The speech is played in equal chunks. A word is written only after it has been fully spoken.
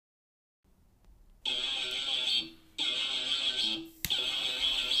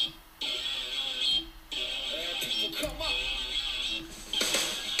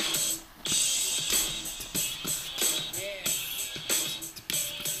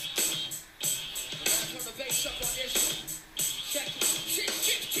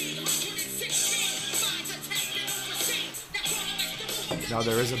Now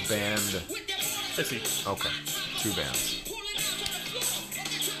there is a band. I see. Okay, 2 bands.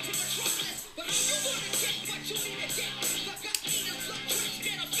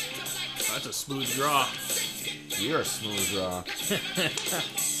 That's a smooth draw. You're a smooth draw.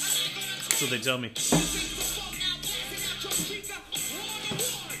 That's what they tell me.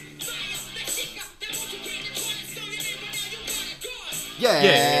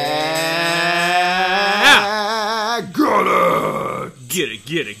 Yeah. Gotta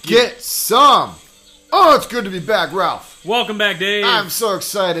Get it. get some. Oh, it's good to be back, Ralph. Welcome back, Dave. I'm so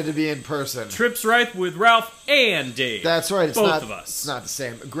excited to be in person. Trips Rife with Ralph and Dave. That's right. It's Both not, of us. It's not the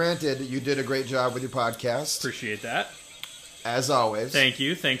same. Granted, you did a great job with your podcast, Appreciate that. as always. Thank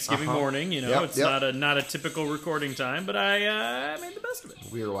you. Thanksgiving morning. You know, Yep, it's yep. not a typical recording time, but I made the best of it.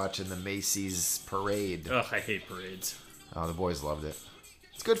 We were watching the Macy's parade. Ugh, I hate parades. Oh, the boys loved it.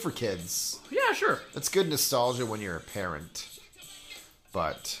 It's good for kids. Yeah, sure. It's good nostalgia when you're a parent.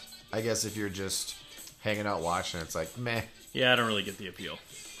 But I guess if you're just hanging out watching, it's like, meh. Yeah, I don't really get the appeal.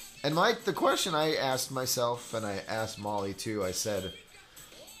 And Mike, the question I asked myself, and I asked Molly too, I said,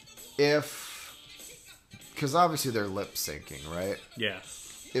 because obviously they're lip syncing, right? Yeah.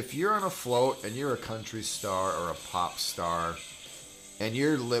 If you're on a float and you're a country star or a pop star, and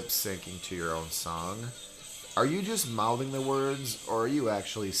you're lip syncing to your own song, are you just mouthing the words, or are you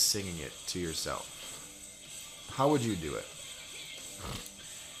actually singing it to yourself? How would you do it?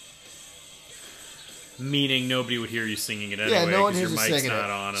 Meaning nobody would hear you singing it anyway. Yeah, no one 'cause hears your you mic's singing not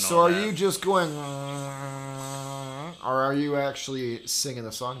it. on and So all are that. you just going, or are you actually singing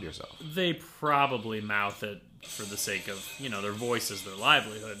the song to yourself? They probably mouth it for the sake of, their voice is their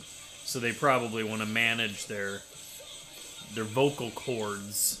livelihood. So they probably want to manage their vocal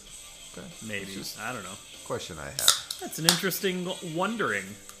cords. Okay. Maybe. It's just I don't know. a question I have. That's an interesting wondering.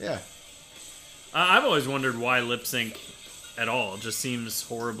 Yeah. I've always wondered why lip sync at all. It just seems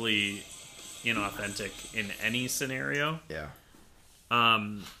horribly inauthentic in any scenario. Yeah.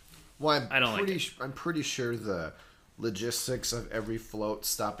 Um, Well, I don't like it. I'm pretty sure the logistics of every float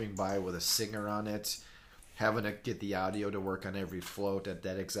stopping by with a singer on it, having to get the audio to work on every float at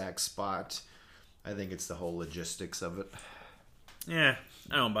that exact spot. I think it's the whole logistics of it. yeah,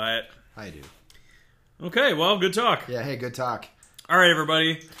 I don't buy it. I do. Okay, well, good talk. Yeah. Hey, good talk. All right,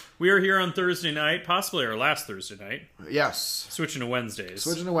 everybody. We are here on Thursday night, possibly our last Thursday night. Yes. Switching to Wednesdays.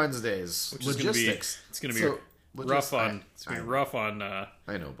 Switching to Wednesdays. Which is Logistics. It's going to be So, rough I on know,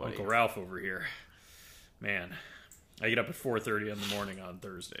 buddy. Uncle Ralph over here. Man, I get up at 4:30 in the morning on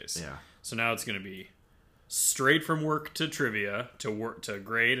Thursdays. Yeah. So now it's going to be straight from work to trivia, to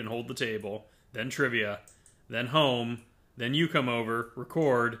grade and hold the table, then trivia, then home, then you come over,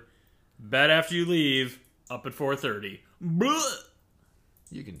 record, bed after you leave, up at 4:30. Blah!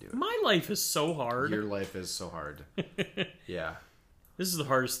 You can do it. My life is so hard. Your life is so hard. Yeah. This is the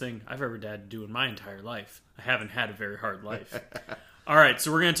hardest thing I've ever had to do in my entire life. I haven't had a very hard life. All right,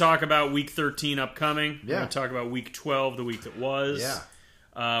 so we're going to talk about Week 13 upcoming. We're going to talk about Week 12, the week that was.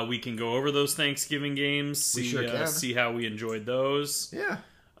 Yeah. We can go over those Thanksgiving games. We sure can. See how we enjoyed those. Yeah.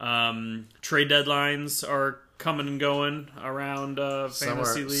 Trade deadlines are coming and going around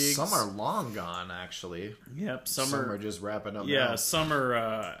fantasy leagues. Some are long gone, actually. Yep, Some are just wrapping up Yeah, now. some are.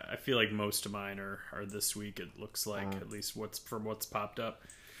 I feel like most of mine are this week. It looks like at least what's popped up.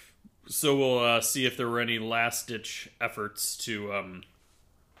 So we'll see if there were any last ditch efforts to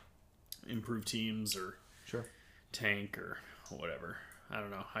improve teams or Sure. tank or whatever. I don't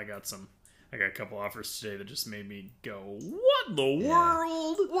know. I got a couple offers today that just made me go, "What in the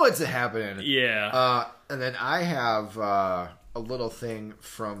world?" What's happening? Yeah. And then I have a little thing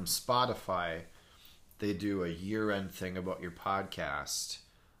from Spotify. They do a year-end thing about your podcast.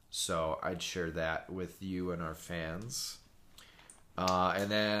 So I'd share that with you and our fans. And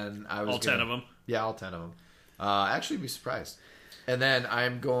then I was all 10 of them. Yeah, all 10 of them. Actually, be surprised. And then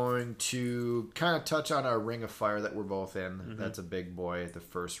I'm going to kind of touch on our Ring of Fire that we're both in. Mm-hmm. That's a big boy. The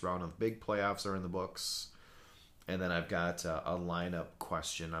first round of big playoffs are in the books. And then I've got a lineup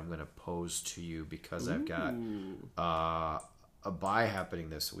question I'm going to pose to you because I've got a bye happening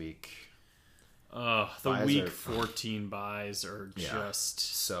this week. The Buys week are- 14 buys are just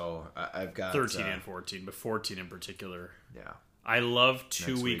So I've got 13 and 14, but 14 in particular. Yeah. I love Next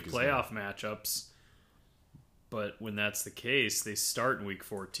 2 week week is playoff matchups, but when that's the case, they start in week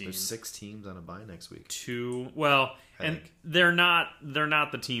 14. There's 6 teams on a bye next week. I think. they're not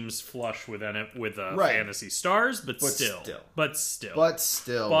the teams flush with Right. fantasy stars, but But still, still. but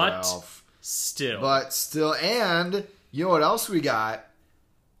still, Ralph. still. But still, and you know what else we got?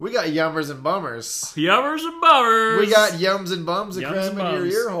 We got yummers and bummers. Yummers and bummers. We got yums and bums to Yums cram and into your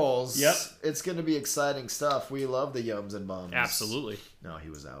bums. ear holes. Yep. It's going to be exciting stuff. We love the yums and bums. Absolutely. No, he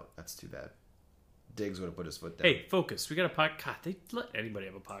was out. That's too bad. Diggs would have put his foot down. Hey, focus. We got a podcast. They let anybody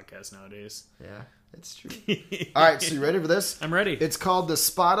have a podcast nowadays. Yeah, it's true. All right, so you ready for this? I'm ready. It's called the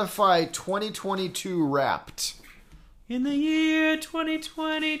Spotify 2022 Wrapped. In the year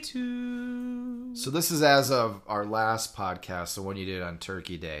 2022. So this is as of our last podcast, the one you did on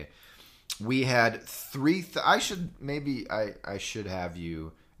Turkey Day. We had I should have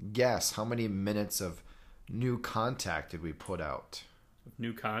you guess how many minutes of new content did we put out?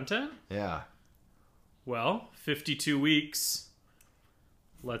 New content? Yeah. Well, 52 weeks.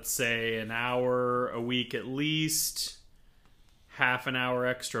 Let's say an hour a week at least. Half an hour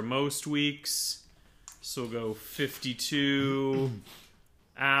extra most weeks. So we'll go 52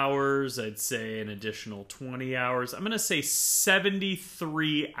 hours. I'd say an additional 20 hours. I'm going to say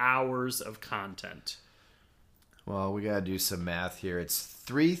 73 hours of content. Well, we got to do some math here. It's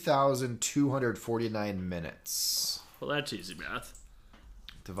 3,249 minutes. Well, that's easy math.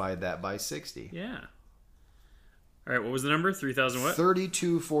 Divide that by 60. Yeah. All right, what was the number? 3,000 what?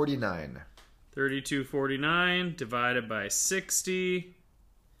 3,249. 3249 divided by 60.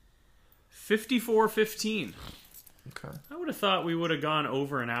 5415. Okay. I would have thought we would have gone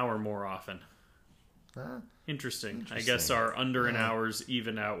over an hour more often. Huh? Interesting. I guess our under an hours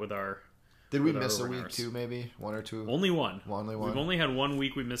even out with our... Did we with our miss a over week hours. too, maybe? One or two? Only one. Only one? We've only had 1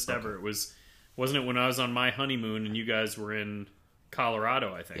 week we missed ever. It wasn't it when I was on my honeymoon and you guys were in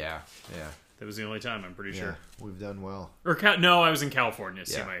Colorado, I think. Yeah. That was the only time, I'm pretty sure. We've done well. Or no, I was in California.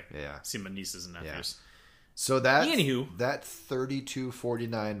 See Yeah. my nieces and nephews. So that Anywho. that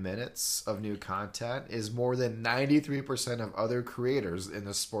 3,249 minutes of new content is more than 93% of other creators in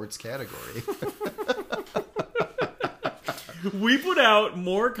the sports category. We put out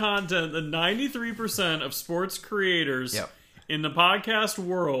more content than 93% of sports creators Yep. in the podcast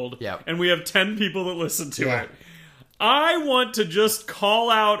world, Yep. and we have 10 people that listen to Yeah. it. I want to just call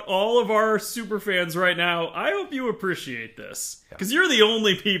out all of our super fans right now. I hope you appreciate this, because you're the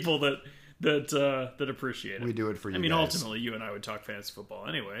only people that appreciate it. We do it for you I mean, guys. ultimately, you and I would talk fantasy football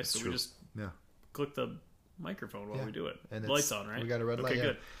anyway, so true. we just Yeah. click the microphone while we do it. And Lights on, right? We got a red light. Okay, Yeah.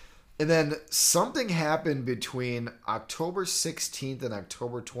 good. And then something happened between October 16th and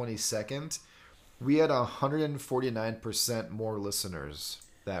October 22nd. We had 149% more listeners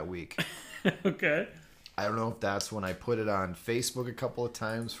that week. Okay. I don't know if that's when I put it on Facebook a couple of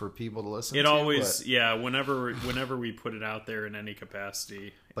times for people to listen It to. always, yeah. Whenever we put it out there in any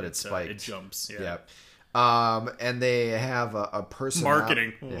capacity, But it spiked. It jumps. Yeah. Yep. And they have a person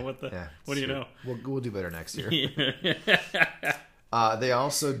Marketing. Yeah, What yeah, do you true. know? We'll do better next year. They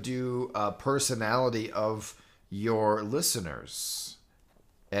also do a personality of your listeners,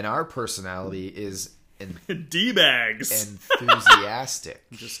 and our personality is D-bags. enthusiastic.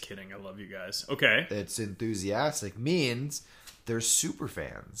 I'm just kidding. I love you guys. Okay. It's enthusiastic means they're super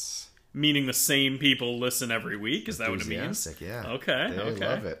fans. Meaning the same people listen every week? Is that what it means? Enthusiastic, yeah. Okay. They Okay.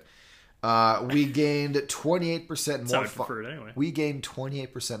 love it. We gained 28% That's how more. I prefer it anyway. We gained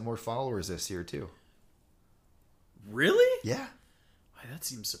 28% more followers this year too. Really? Yeah, Why, that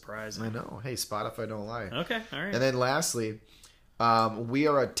seems surprising. I know. Hey, Spotify don't lie. Okay. All right. And then lastly, we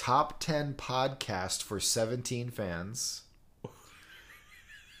are a top 10 podcast for 17 fans.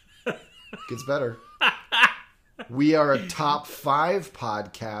 Gets better. We are a top 5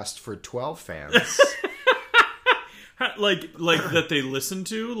 podcast for 12 fans. like that they listen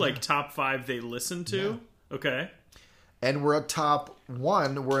to? Like top 5 they listen to? Yeah. Okay. And we're a top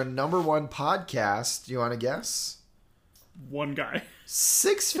 1. We're a number 1 podcast. You want to guess? One guy.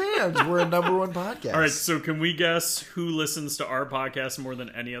 6 fans. We're a number 1 podcast. All right, so can we guess who listens to our podcast more than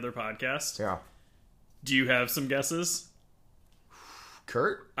any other podcast? Yeah. Do you have some guesses?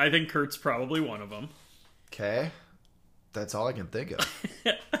 Kurt? I think Kurt's probably one of them. Okay. That's all I can think of.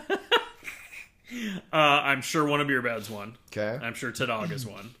 I'm sure one of Beer Bad's one. Okay. I'm sure Tadaga's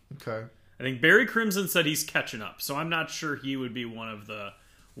one. Okay. I think Barry Crimson said he's catching up, so I'm not sure he would be one of the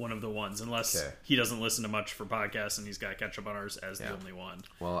ones, unless Okay. he doesn't listen to much for podcasts and he's got to catch up on ours as the only one.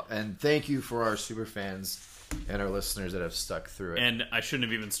 Well, and thank you for our super fans and our listeners that have stuck through it. And I shouldn't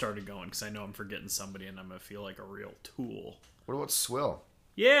have even started going because I know I'm forgetting somebody and I'm going to feel like a real tool. What about Swill?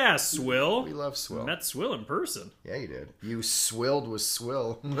 Yeah, Swill. We love Swill. Met Swill in person. Yeah, you did. You swilled with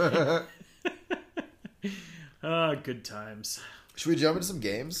Swill. Good times. Should we jump into some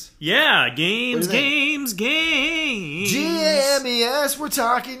games? Yeah, games. GMES, we're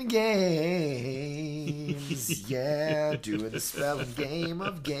talking games. Yeah, doing the spelling game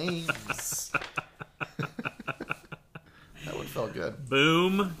of games. That would felt good.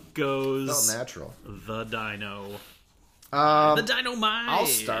 Boom goes Felt natural. the Dino. The Dynamite. I'll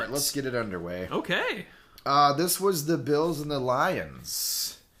start. Let's get it underway. Okay. This was the Bills and the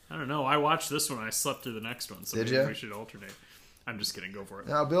Lions. I don't know. I watched this one. I slept through the next one. So Did maybe ya? we should alternate. I'm just kidding. Go for it.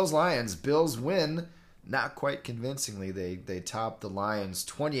 Now, Bills Lions. Bills win, not quite convincingly. They topped the Lions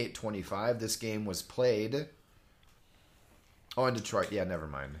 28-25. This game was played. Oh, in Detroit. Yeah, never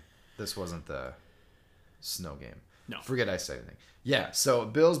mind. This wasn't the snow game. No. Forget I said anything. Yeah, so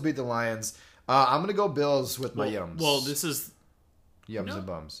Bills beat the Lions. I'm going to go Bills with my yums. Well, this is... Yums No. and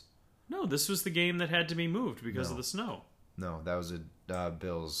bums. No, this was the game that had to be moved because No. of the snow. No, that was a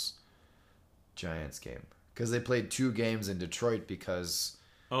Bills Giants game. Because they played 2 games in Detroit because...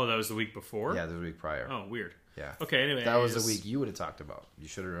 Oh, that was the week before? Yeah, the week prior. Oh, weird. Yeah. Okay, anyway. That was the week you would have talked about. You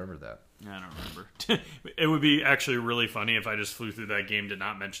should have remembered that. I don't remember. It would be actually really funny if I just flew through that game, did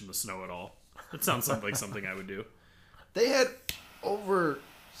not mention the snow at all. That sounds like something I would do. They had over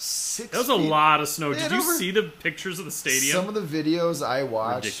 6 That was a lot of snow. They Did had you over- see the pictures of the stadium? Some of the videos I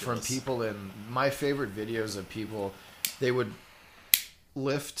watched Ridiculous. from people in my favorite videos of people, they would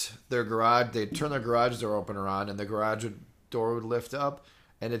lift their garage, they'd turn their garage door opener on, and the door would lift up,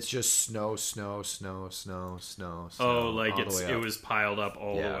 and it's just snow. Oh, like all the way it up. was piled up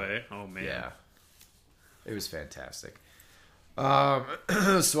all Yeah. the way. Oh man. Yeah. It was fantastic.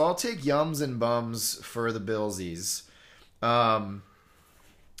 So I'll take yums and bums for the Billsies.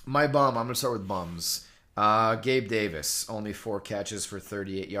 My bum, I'm going to start with bums. Gabe Davis, only 4 catches for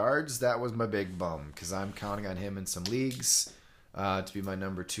 38 yards. That was my big bum because I'm counting on him in some leagues to be my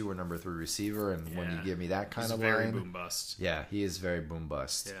number 2 or number 3 receiver. And when you Yeah. give me that kind He's of very line, boom bust. yeah, he is very boom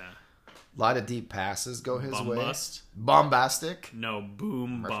bust. Yeah. A lot of deep passes go his Bum way. bust? Bombastic. No,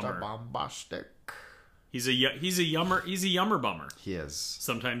 boom Mr. bummer. Bombastic. He's a yummer bummer. He is.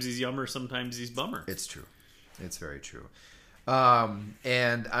 Sometimes he's yummer, sometimes he's bummer. It's true. It's very true.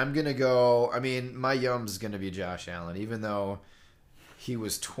 And I'm going to go, I mean, my yum's going to be Josh Allen. Even though he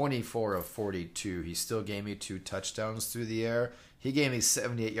was 24 of 42, he still gave me 2 touchdowns through the air. He gave me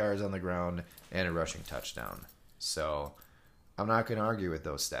 78 yards on the ground and a rushing touchdown. So I'm not going to argue with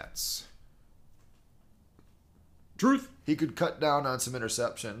those stats. Truth. He could cut down on some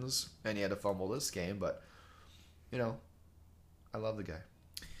interceptions, and he had to fumble this game, but, you know, I love the guy.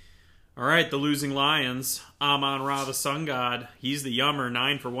 All right, the losing Lions. Amon-Ra, the sun god. He's the yummer,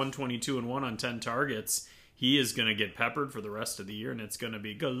 9 for 122 and 1 on 10 targets. He is going to get peppered for the rest of the year, and it's going to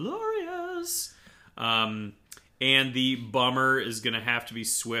be glorious. And the bummer is going to have to be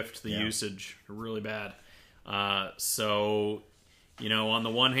Swift, the usage. Really bad. So, you know, on the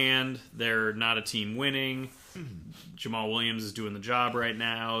one hand, they're not a team winning. Jamal Williams is doing the job right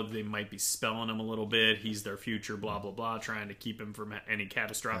now. They might be spelling him a little bit. He's their future, blah, blah, blah, trying to keep him from any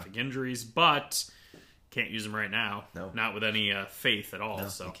catastrophic injuries, but can't use him right now. No. Not with any faith at all. No,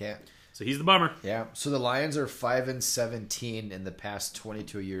 so you can't. So he's the bummer. Yeah. So the Lions are 5-17 in the past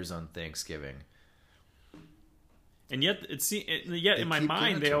 22 years on Thanksgiving. And yet, yet in my keep mind,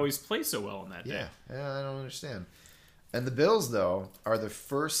 giving it they to him. always play so well on that day. Yeah, I don't understand. And the Bills, though, are the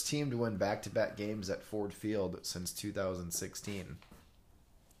first team to win back-to-back games at Ford Field since 2016.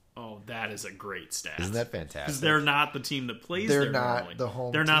 Oh, that is a great stat. Isn't that fantastic? Because they're not the team that plays They're there not normally. the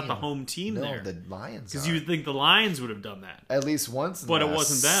home They're not team. the home team No, there. the Lions Because are. you would think the Lions would have done that. At least once in But the it last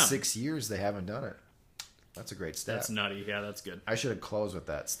wasn't them. 6 years they haven't done it. That's a great stat. That's nutty. Yeah, that's good. I should have closed with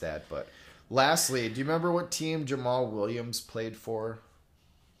that stat. But lastly, do you remember what team Jamal Williams played for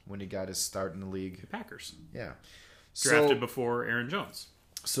when he got his start in the league? Packers. Yeah. Drafted before Aaron Jones.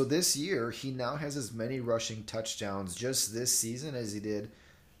 So this year, he now has as many rushing touchdowns just this season as he did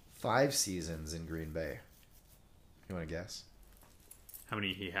 5 seasons in Green Bay. You want to guess? How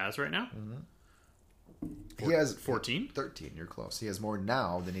many he has right now? He has 14? 13. You're close. He has more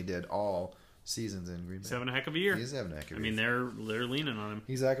now than he did all seasons in Green Bay. He's having a heck of a year. He's having a heck of a I mean, year. they're leaning on him.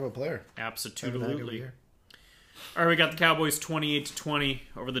 He's a heck of a player. Having a heck of a Absolutely. year. All right, we got the Cowboys 28-20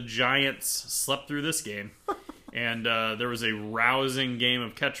 over the Giants. Slept through this game. And there was a rousing game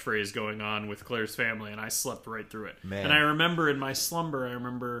of catchphrase going on with Claire's family, and I slept right through it. Man. And I remember in my slumber,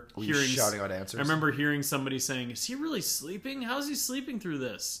 Were you shouting out answers? I remember hearing somebody saying, "Is he really sleeping? How's he sleeping through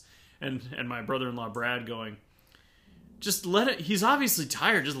this?" And my brother-in-law Brad going, "Just let it. He's obviously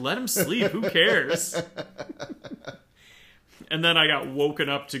tired. Just let him sleep. Who cares?" And then I got woken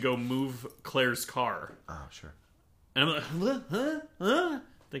up to go move Claire's car. Oh, sure. And I'm like, huh?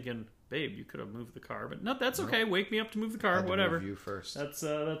 Thinking, babe, you could have moved the car, but no, that's okay. Wake me up to move the car, Had to whatever. move you first. That's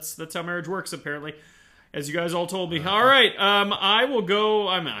how marriage works, apparently. As you guys all told me. All right, I will go.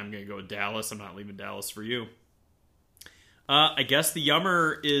 I'm going to go with Dallas. I'm not leaving Dallas for you. I guess the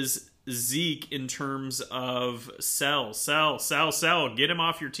yummer is Zeke in terms of sell, get him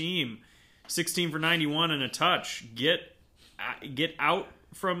off your team. 16 for 91 and a touch. Get out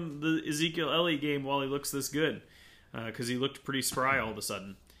from the Ezekiel Elliott game while he looks this good, because he looked pretty spry all of a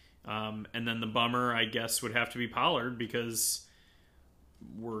sudden. And then the bummer, I guess, would have to be Pollard, because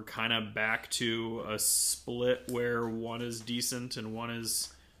we're kind of back to a split where one is decent and one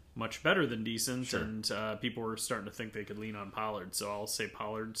is much better than decent, Sure. and people were starting to think they could lean on Pollard. So I'll say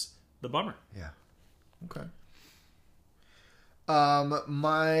Pollard's the bummer. Yeah. Okay.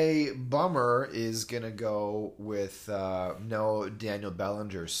 My bummer is going to go with no Daniel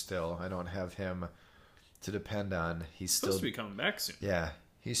Bellinger still. I don't have him to depend on. He's still Supposed to be coming back soon. Yeah.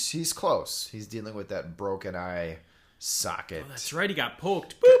 He's close. He's dealing with that broken eye socket. Oh, that's right. He got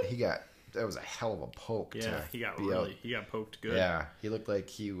poked. Boop. That was a hell of a poke. Yeah, to he got be out. he got poked good. Yeah, he looked like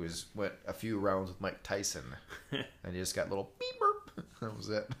he went a few rounds with Mike Tyson, and he just got a little beep burp. That was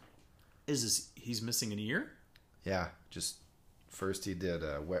it. He's missing an ear? Yeah, just first he did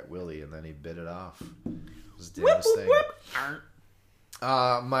a wet willy, and then he bit it off. It was the damnest thing.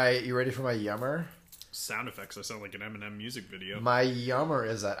 You ready for my yummer? Sound effects. I sound like an Eminem music video. My yummer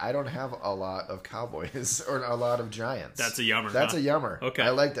is that I don't have a lot of Cowboys or a lot of Giants. That's a yummer. That's huh? a yummer. Okay. I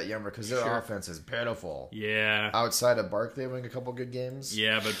like that yummer because their Sure. offense is pitiful. Yeah. Outside of Barkley having a couple good games.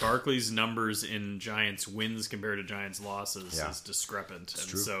 Yeah, but Barkley's numbers in Giants wins compared to Giants losses is discrepant. And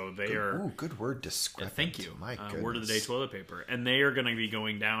true. so they Good, are... Ooh, good word, discrepant. Thank you. My goodness. Word of the day, toilet paper. And they are going to be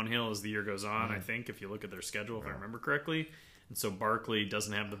going downhill as the year goes on, I think, if you look at their schedule, if I remember correctly. And so Barkley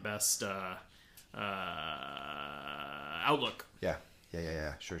doesn't have the best outlook. Yeah.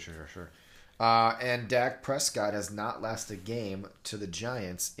 Sure. And Dak Prescott has not lost a game to the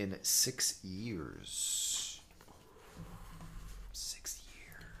Giants in 6 years. 6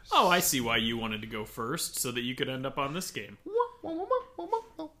 years. Oh, I see why you wanted to go first, so that you could end up on this game. You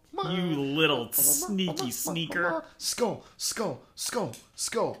little sneaky sneaker. Skull.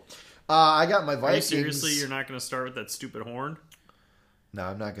 I got my Are you Vikings. seriously, you're not going to start with that stupid horn? No,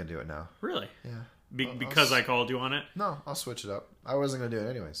 I'm not going to do it now. Really? Yeah. Because I called you on it? No, I'll switch it up. I wasn't going to do it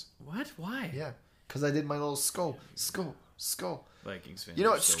anyways. What? Why? Yeah. Because I did my little skull. Vikings fans. You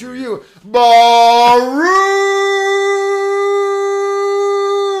know are what? so Screw weird. you. Baroom!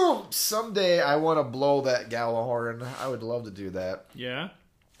 Someday I want to blow that gala horn. I would love to do that. Yeah?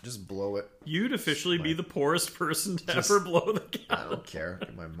 Just blow it. You'd officially be the poorest person to ever blow the I gavel. don't care.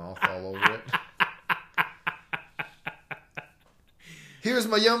 Get my mouth all over it. Here's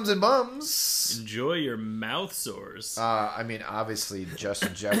my yums and bums. Enjoy your mouth sores. Obviously,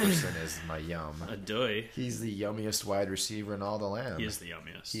 Justin Jefferson is my yum. A doy. He's the yummiest wide receiver in all the land. He is the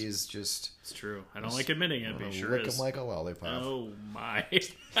yummiest. He is just... It's true. I don't like admitting it, but he sure lick is. him like a lollipop. Oh, my.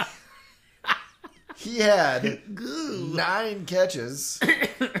 He had 9 catches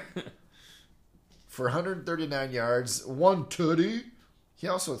for 139 yards, 1 tutty. He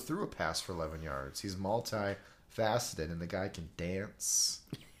also threw a pass for 11 yards. He's multi-faceted, and the guy can dance.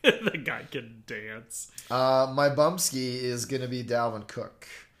 The guy can dance. My bumski is going to be Dalvin Cook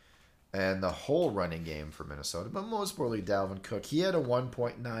and the whole running game for Minnesota, but most importantly Dalvin Cook. He had a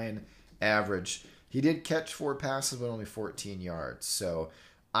 1.9 average. He did catch 4 passes, but only 14 yards. So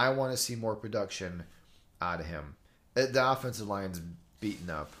I want to see more production out of him. The offensive line's beaten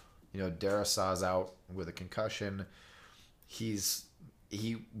up. Darasaw's out with a concussion.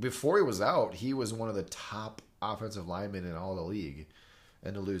 Before he was out, he was one of the top offensive linemen in all the league.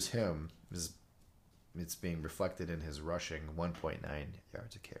 And to lose him it's being reflected in his rushing 1.9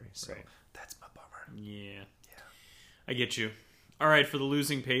 yards a carry. So that's my bummer. Yeah. I get you. All right, for the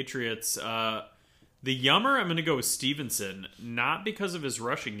losing Patriots, the yummer, I'm going to go with Stevenson, not because of his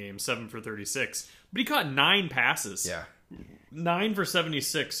rushing game, 7 for 36, but he caught 9 passes. Yeah. 9 for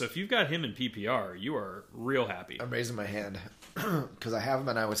 76. So if you've got him in PPR, you are real happy. I'm raising my hand because I have him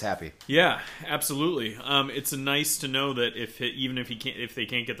and I was happy. Yeah, absolutely. It's nice to know that if they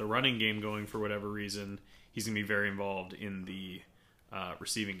can't get the running game going for whatever reason, he's going to be very involved in the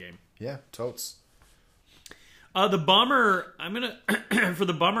receiving game. Yeah, totes. The bummer, I'm gonna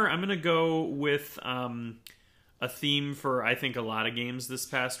go with a theme for I think a lot of games this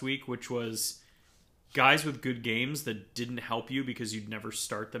past week, which was guys with good games that didn't help you because you'd never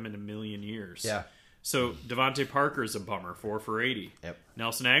start them in a million years. Yeah. So Devontae Parker is a bummer, 4 for 80. Yep.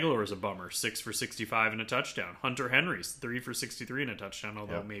 Nelson Aguilar is a bummer, 6 for 65 and a touchdown. Hunter Henry's 3 for 63 and a touchdown,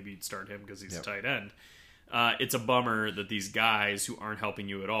 although maybe you'd start him because he's a tight end. It's a bummer that these guys who aren't helping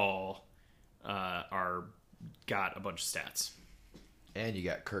you at all got a bunch of stats. And you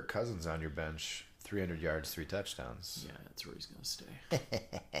got Kirk Cousins on your bench, 300 yards, 3 touchdowns. Yeah, that's where he's going to stay.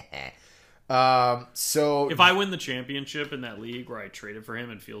 So If I win the championship in that league where I traded for him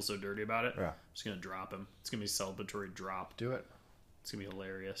and feel so dirty about it, Yeah. I'm just going to drop him. It's going to be a celebratory drop. do it. It's going to be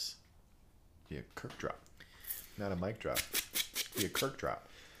hilarious. Be a Kirk drop, not a mic drop. Be a Kirk drop.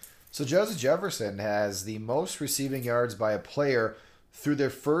 So Joseph Jefferson has the most receiving yards by a player through their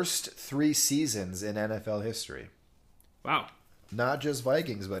first 3 seasons in NFL history. Wow. Not just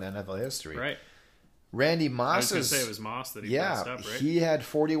Vikings, but NFL history. Right. Randy I was Moss going to say it was Moss that he passed up, right? he had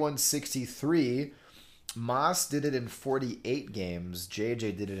 4163. Moss did it in 48 games.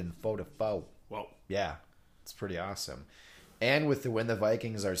 JJ did it in 44. Well, Yeah, it's pretty awesome. And with the win, the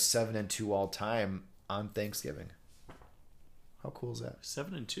Vikings are 7-2 all time on Thanksgiving. How cool is that?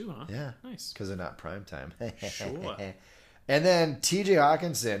 7-2, huh? Yeah, Nice. because they're not prime time. Sure. And then T.J.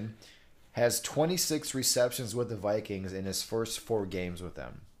 Hawkinson has 26 receptions with the Vikings in his first 4 games with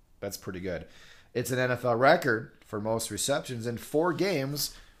them. That's pretty good. It's an NFL record for most receptions in 4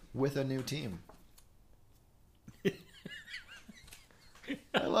 games with a new team.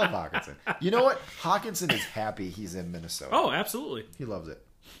 I love Hawkinson. You know what? Hawkinson is happy he's in Minnesota. Oh, absolutely. He loves it.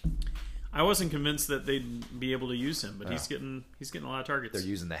 I wasn't convinced that they'd be able to use him, but he's getting a lot of targets. They're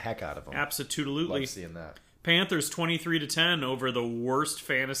using the heck out of him. Absolutely. Love seeing that. Panthers 23-10 over the worst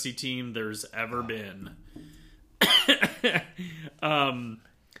fantasy team there's ever been.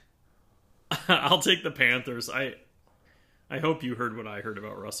 I'll take the Panthers. I hope you heard what I heard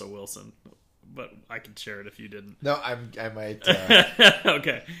about Russell Wilson, but I can share it if you didn't. No, I might.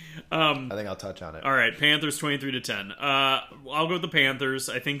 Okay. I think I'll touch on it. All right, Panthers 23-10. I'll go with the Panthers.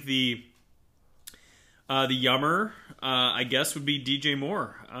 I think the Yummer, I guess, would be DJ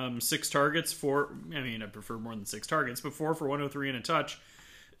Moore. 6 targets, 4. I mean, I prefer more than 6 targets, but 4 for 103 and a touch,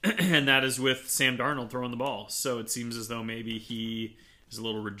 and that is with Sam Darnold throwing the ball. So it seems as though maybe he is a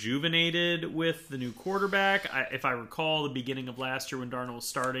little rejuvenated with the new quarterback. If I recall, the beginning of last year when Darnold was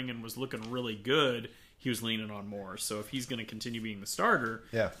starting and was looking really good, he was leaning on Moore. So if he's going to continue being the starter,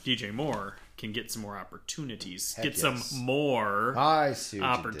 DJ Moore can get some more opportunities. Heck get yes. some more I see what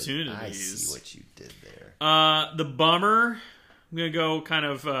opportunities. You did. I see what you did there. The bummer, I'm going to go kind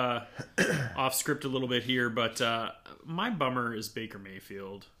of off script a little bit here, but my bummer is Baker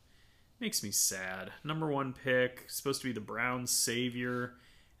Mayfield. Makes me sad. Number 1 pick, supposed to be the Browns' savior,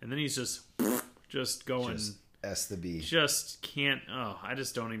 and then he's just going... Just S the B. Just can't... Oh, I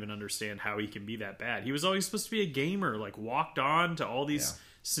just don't even understand how he can be that bad. He was always supposed to be a gamer, like walked on to all these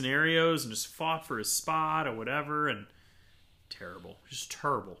scenarios and just fought for his spot or whatever, and terrible. Just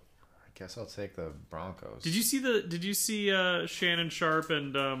terrible. I guess I'll take the Broncos. Did you see Shannon Sharp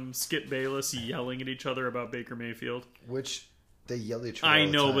and Skip Bayless yelling at each other about Baker Mayfield? Which they yell at each other I all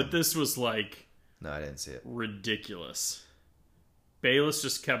the know, time. but this was like No, I didn't see it. ridiculous. Bayless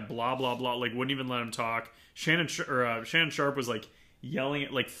just kept blah blah blah, like wouldn't even let him talk. Shannon Sharp was like yelling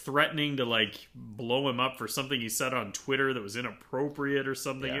at, like threatening to like blow him up for something he said on Twitter that was inappropriate or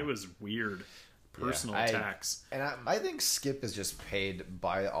something. Yeah. It was weird. Personal Yeah, attacks. And I think Skip is just paid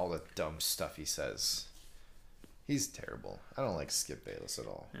by all the dumb stuff he says. He's terrible. I don't like Skip Bayless at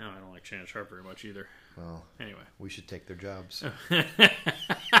all. Yeah, I don't like Shannon Sharp very much either. Well, Anyway. we should take their jobs.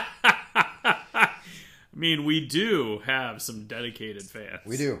 I mean, we do have some dedicated fans.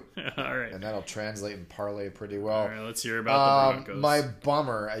 We do. All right. And that'll translate and parlay pretty well. All right, let's hear about the Broncos. My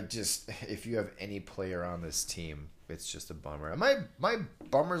bummer, if you have any player on this team, it's just a bummer. My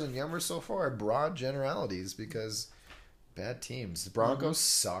bummers and yummers so far are broad generalities because bad teams. The Broncos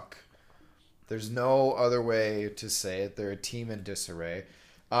suck. There's no other way to say it. They're a team in disarray.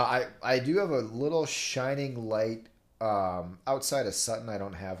 I do have a little shining light outside of Sutton. I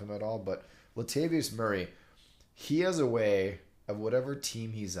don't have him at all, but Latavius Murray, he has a way of whatever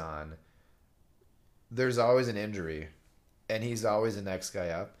team he's on, there's always an injury, and he's always the next guy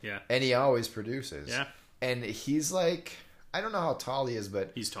up. Yeah. And he always produces. Yeah. And he's like, I don't know how tall he is,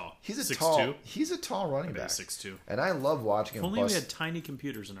 but He's tall. he's a 6'2". tall running Maybe back. 6'2". And I love watching If him only bust. we had tiny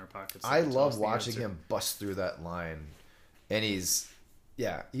computers in our pockets. I that could tell love us the watching answer. him bust through that line. And he's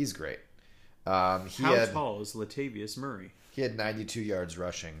great. He How had tall is Latavius Murray? he had 92 yards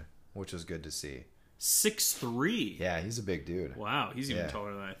rushing, which was good to see. 6'3". Yeah, he's a big dude. Wow, he's even Yeah.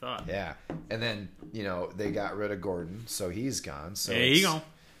 taller than I thought. Yeah. And then, they got rid of Gordon, so he's gone. So There you go.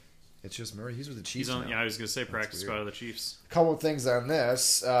 It's just Murray. He's with the Chiefs He's on. now. Yeah, I was gonna say practice weird. squad of the Chiefs. Couple of things on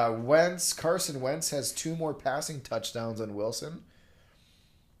this. Carson Wentz has 2 more passing touchdowns than Wilson,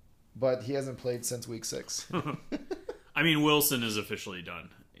 but he hasn't played since week 6. I mean, Wilson is officially done.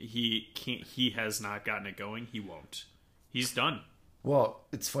 He can't. He has not gotten it going. He won't. He's done. Well,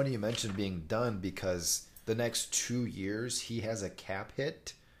 it's funny you mentioned being done because the next 2 years he has a cap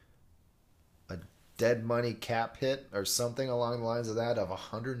hit dead money cap hit or something along the lines of that of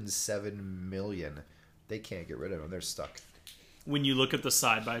 $107 million. They can't get rid of him. They're stuck. When you look at the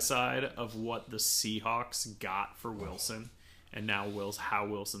side-by-side of what the Seahawks got for Wilson and now how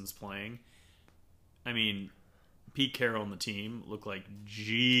Wilson's playing, I mean, Pete Carroll and the team look like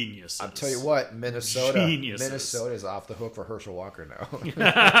geniuses. I'll tell you what, Geniuses. Minnesota is off the hook for Herschel Walker now.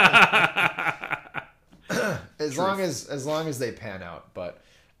 as long as they pan out, but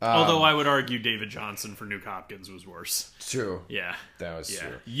although I would argue David Johnson for Nuke Hopkins was worse. True. Yeah. That was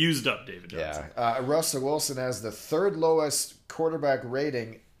true. Used up David Johnson. Yeah. Russell Wilson has the third lowest quarterback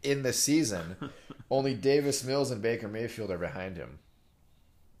rating in the season. Only Davis Mills and Baker Mayfield are behind him.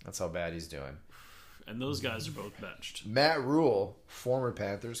 That's how bad he's doing. And those guys are both benched. Matt Rule, former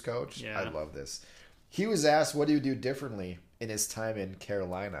Panthers coach. Yeah. I love this. He was asked what he would do differently in his time in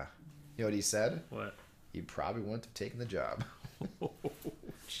Carolina. You know what he said? What? He probably wouldn't have taken the job. Oh,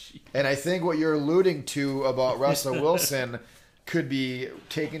 And I think what you're alluding to about Russell Wilson could be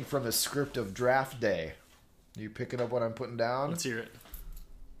taken from the script of Draft Day. You picking up what I'm putting down? let's hear it.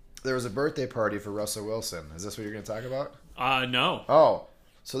 There was a birthday party for Russell Wilson. Is this what you're going to talk about? No. Oh,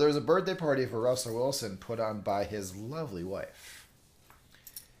 so there was a birthday party for Russell Wilson put on by his lovely wife.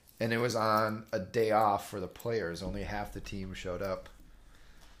 And it was on a day off for the players. Only half the team showed up.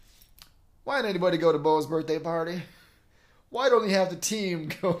 Why didn't anybody go to Bo's birthday party? Why don't half the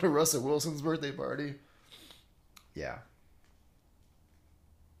team go to Russell Wilson's birthday party? Yeah.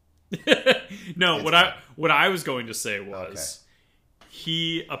 No, what I was going to say was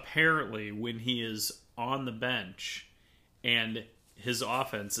he apparently, when he is on the bench and his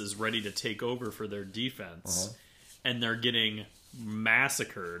offense is ready to take over for their defense and they're getting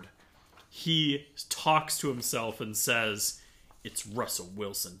massacred, he talks to himself and says, "It's Russell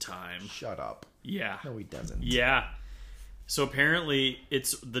Wilson time." Shut up. Yeah. No, he doesn't. Yeah. So apparently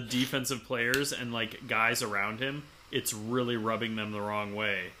it's the defensive players and like guys around him, it's really rubbing them the wrong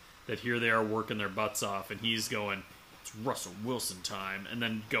way. That here they are working their butts off and he's going, "It's Russell Wilson time," and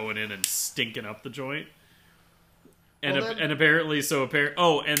then going in and stinking up the joint. And Well, then- and apparently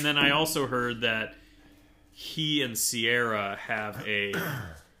and then I also heard that he and Sierra have a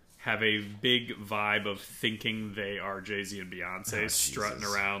big vibe of thinking they are Jay-Z and Beyonce, strutting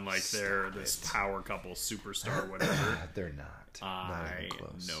Jesus. around like they're this power couple superstar, whatever. They're not. Not I even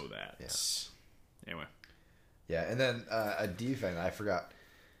close. know that. Yeah. Anyway. Yeah, and then a defense, I forgot,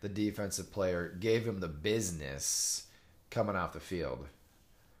 the defensive player gave him the business coming off the field.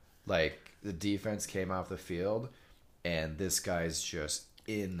 Like, the defense came off the field, and this guy's just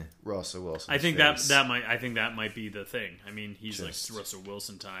in Russell Wilson's I think face. that might be the thing. I mean, he's like, Just- "It's Russell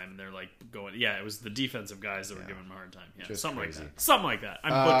Wilson time," and they're like going. Yeah, it was the defensive guys that were giving him a hard time. Yeah, Just something crazy. like that. Something like that.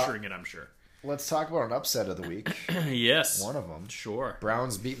 I'm butchering it, I'm sure. Let's talk about an upset of the week. Yes, One of them. sure.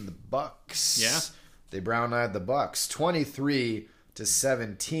 Browns beating the Bucks. Yeah. They brown-eyed the Bucks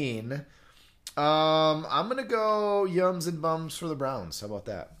 23-17. I'm gonna go yums and bums for the Browns. How about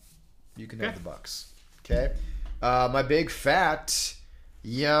that? You can have the Bucks. Okay. My big fat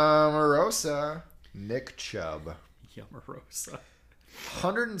Yamarosa, Nick Chubb. Yamarosa.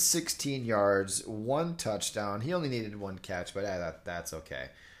 116 yards, 1 touchdown. He only needed 1 catch, but that's okay.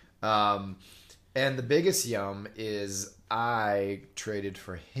 And the biggest yum is I traded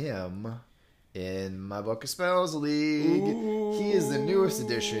for him in my Book of Spells League. Ooh. He is the newest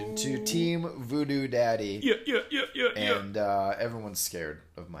addition to Team Voodoo Daddy. Yeah. And everyone's scared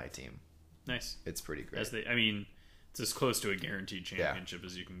of my team. Nice. It's pretty great. It's as close to a guaranteed championship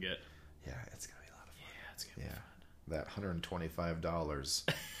as you can get. Yeah, it's going to be a lot of fun. Yeah, it's gonna be fun. That $125.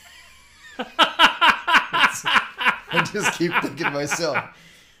 I just keep thinking to myself.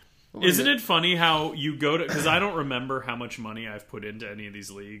 Isn't it funny how you go to... Because I don't remember how much money I've put into any of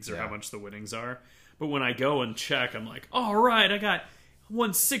these leagues or how much the winnings are. But when I go and check, I'm like, all right, I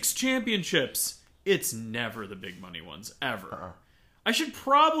won 6 championships. It's never the big money ones, ever. I should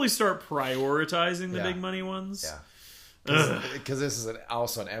probably start prioritizing the big money ones. Yeah. Because this is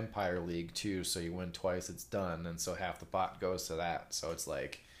also an Empire League, too, so you win twice, it's done. And so half the pot goes to that. So it's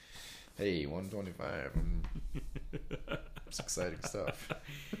like, hey, 125. It's exciting stuff.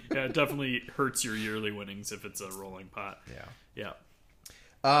 Yeah, it definitely hurts your yearly winnings if it's a rolling pot. Yeah.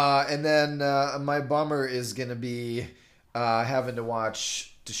 Yeah. And then my bummer is going to be having to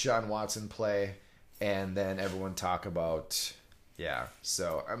watch Deshaun Watson play and then everyone talk about,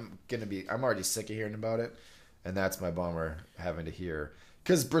 so I'm already sick of hearing about it. And that's my bummer, having to hear.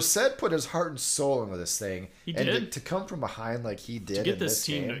 Because Brissett put his heart and soul into this thing. He and did. To come from behind like he did To get in this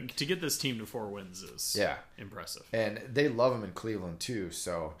team game. to get this team to 4 wins is impressive. And they love him in Cleveland, too.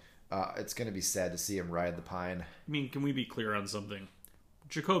 So it's going to be sad to see him ride the pine. I mean, can we be clear on something?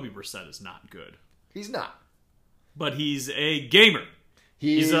 Jacoby Brissett is not good. He's not. But he's a gamer.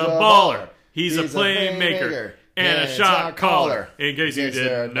 He's He's a baller. He's a playmaker. And a shot caller. In case you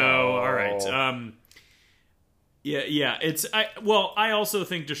didn't know. All right. Yeah. I also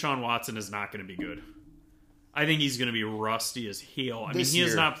think Deshaun Watson is not going to be good. I think he's going to be rusty as hell. I mean, he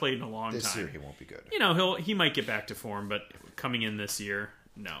has not played in a long time. This year he won't be good. You know, he might get back to form, but coming in this year,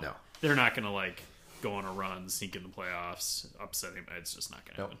 no. They're not going to go on a run, sneak in the playoffs, upset him. It's just not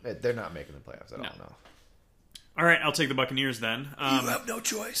going to happen. No, they're not making the playoffs at all. No. All right, I'll take the Buccaneers then. You have no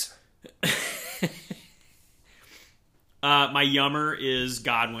choice. My yummer is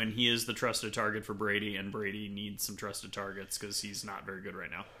Godwin. He is the trusted target for Brady, and Brady needs some trusted targets because he's not very good right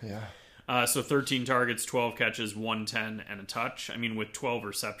now. Yeah. So 13 targets, 12 catches, 110, and a touch. I mean, with 12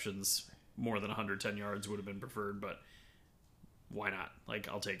 receptions, more than 110 yards would have been preferred, but why not?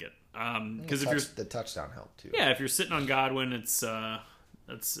 I'll take it. Because the touchdown helped too. Yeah, if you're sitting on Godwin, it's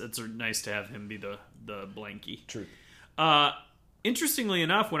nice to have him be the blankie. True. Interestingly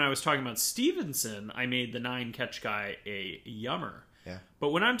enough, when I was talking about Stevenson, I made the 9-catch guy a yummer. Yeah. But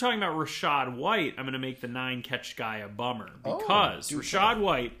when I'm talking about Rachaad White, I'm going to make the 9-catch guy a bummer. Because Rachaad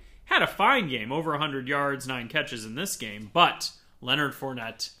White had a fine game, over 100 yards, 9 catches in this game, but Leonard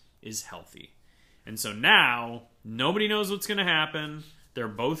Fournette is healthy. And so now, nobody knows what's going to happen. They're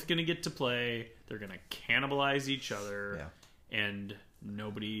both going to get to play. They're going to cannibalize each other. Yeah. And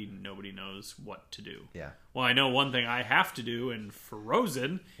nobody knows what to do. Yeah. Well, I know one thing I have to do in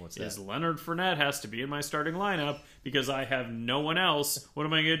Frozen is Leonard Fournette has to be in my starting lineup because I have no one else. What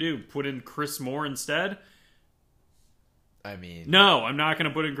am I going to do? Put in Chris Moore instead? I mean... No, I'm not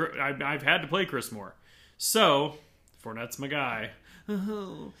going to put in... I've had to play Chris Moore. So, Fournette's my guy.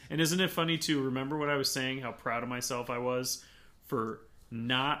 And isn't it funny to remember what I was saying, how proud of myself I was for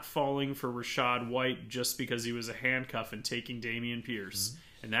not falling for Rachaad White just because he was a handcuff and taking Dameon Pierce.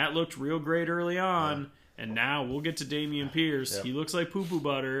 Mm-hmm. And that looked real great early on. Yeah. And now we'll get to Dameon Pierce. Yep. He looks like poo-poo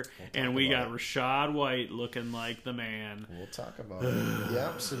butter. And we got Rachaad White looking like the man. We'll talk about it.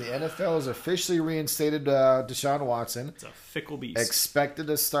 Yep. So the NFL has officially reinstated Deshaun Watson. It's a fickle beast. Expected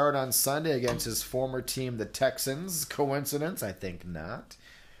to start on Sunday against his former team, the Texans. Coincidence? I think not.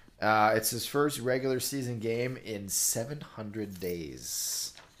 It's his first regular season game in 700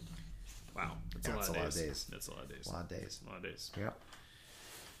 days. Wow. That's a lot of days. That's a lot of days. A lot of days. A lot of days. Yeah.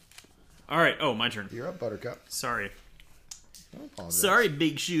 All right. Oh, my turn. You're up, Buttercup. Sorry. Don't apologize. Sorry,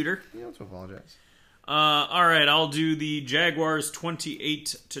 big shooter. You don't have to apologize. All right. I'll do the Jaguars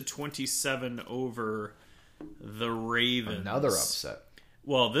 28-27 over the Ravens. Another upset.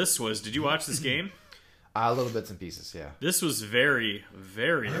 Well, this was... Did you watch this game? Little bits and pieces, yeah. This was very,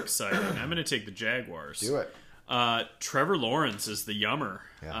 very exciting. I'm going to take the Jaguars. Do it. Trevor Lawrence is the yummer.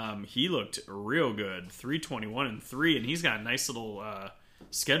 Yeah. He looked real good. 321-3, and he's got a nice little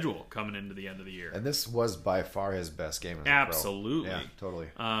schedule coming into the end of the year. And this was by far his best game as a Absolutely. pro. Yeah, totally.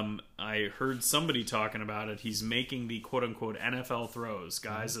 I heard somebody talking about it. He's making the quote-unquote NFL throws.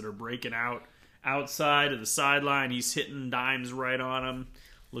 Guys that are breaking out outside of the sideline. He's hitting dimes right on them.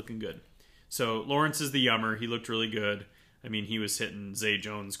 Looking good. So Lawrence is the yummer. He looked really good. I mean, he was hitting Zay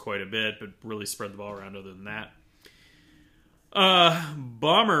Jones quite a bit, but really spread the ball around other than that.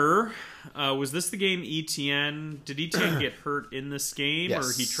 Bummer. Was this the game ETN? Did ETN get hurt in this game? Yes.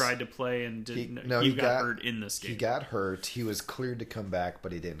 Or he tried to play and didn't? He got hurt in this game. He got hurt. He was cleared to come back,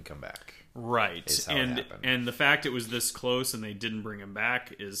 but he didn't come back. Right. And the fact it was this close and they didn't bring him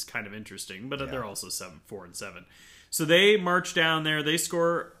back is kind of interesting. But they're also 4-7. So they march down there. They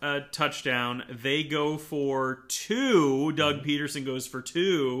score a touchdown. They go for 2. Doug Peterson goes for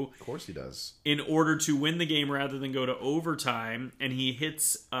 2. Of course he does. In order to win the game rather than go to overtime. And he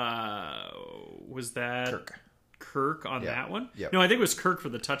hits, was that Kirk on that one? Yep. No, I think it was Kirk for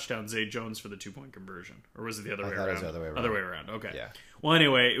the touchdown, Zay Jones for the 2-point conversion. Or was it the other way around? It was the other way around. Other way around, okay. Yeah. Well,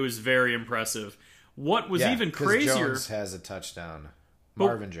 anyway, it was very impressive. What was even crazier... Jones has a touchdown.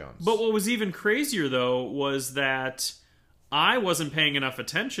 Marvin Jones. But what was even crazier, though, was that I wasn't paying enough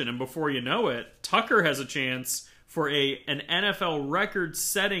attention, and before you know it, Tucker has a chance for an NFL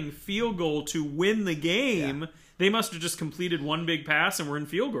record-setting field goal to win the game. Yeah. They must have just completed one big pass and were in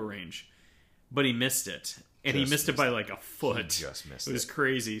field goal range. But he missed it. And he missed it by like a foot. He just missed it. It was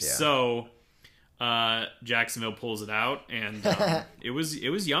crazy. Yeah. So Jacksonville pulls it out, and it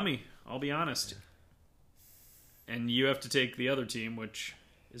was yummy, I'll be honest. And you have to take the other team, which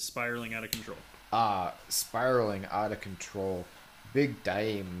is spiraling out of control. Spiraling out of control. Big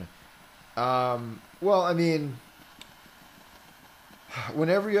time. Well, I mean,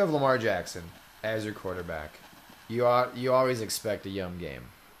 whenever you have Lamar Jackson as your quarterback, you always expect a yum game,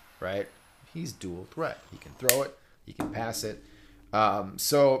 right? He's dual threat. He can throw it. He can pass it.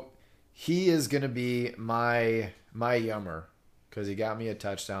 So he is going to be my yummer because he got me a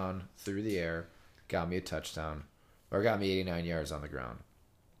touchdown through the air, got me 89 yards on the ground.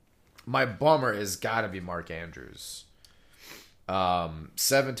 My bummer has got to be Mark Andrews.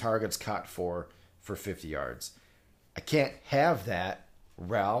 7 targets, caught 4 for 50 yards. I can't have that,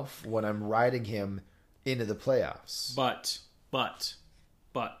 Ralph, when I'm riding him into the playoffs. But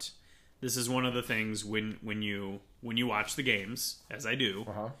this is one of the things when you watch the games, as I do.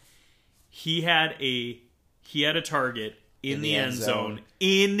 He had a target in the end zone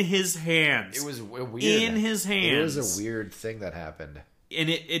in his hands. It was weird. In his hands. It was a weird thing that happened. And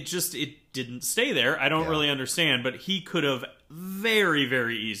it didn't stay there. I don't really understand, but he could have very,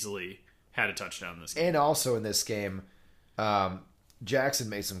 very easily had a touchdown this game. And also in this game, Jackson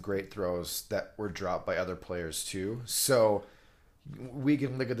made some great throws that were dropped by other players too. So we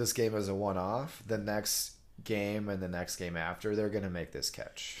can look at this game as a one-off. The next game and the next game after, they're going to make this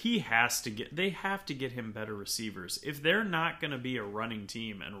catch. They have to get him better receivers. If they're not going to be a running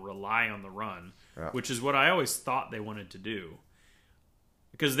team and rely on the run, which is what I always thought they wanted to do,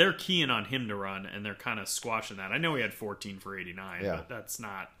 because they're keying on him to run and they're kind of squashing that. I know he had 14 for 89, but that's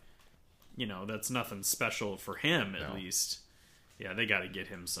not, that's nothing special for him at least. Yeah, they got to get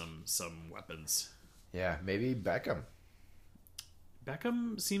him some weapons. Yeah, maybe Beckham.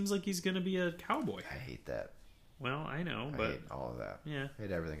 Beckham seems like he's going to be a Cowboy. I hate that. Well, I know, but I hate all of that. Yeah, I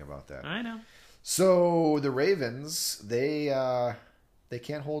hate everything about that. I know. So the Ravens, they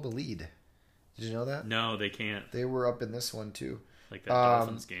can't hold a lead. Did you know that? No, they can't. They were up in this one too. Like that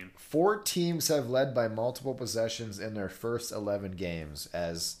Dolphins game. 4 teams have led by multiple possessions in their first 11 games,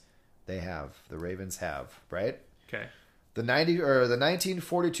 as they have. The Ravens have, right? Okay. The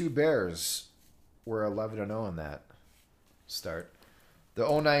 1942 Bears were 11-0 in that start.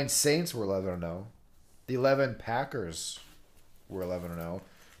 The 09 Saints were 11-0. The 11 Packers were 11-0.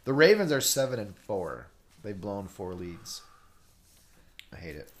 The Ravens are 7-4. They've blown 4 leads. I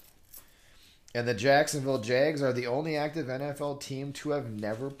hate it. And the Jacksonville Jags are the only active NFL team to have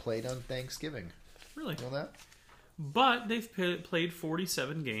never played on Thanksgiving. Really? You know that? But they've played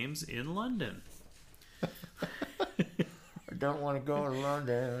 47 games in London. I don't want to go to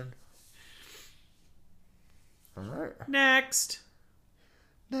London. All right. Next.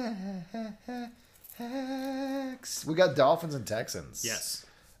 We got Dolphins and Texans. Yes.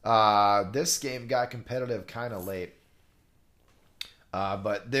 This game got competitive kind of late.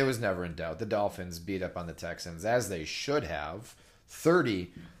 But there was never in doubt. The Dolphins beat up on the Texans, as they should have,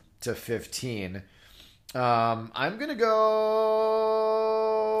 30-15. I'm going to go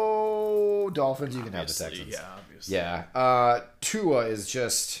Dolphins. You can have the Texans. Yeah, obviously. Yeah. Tua is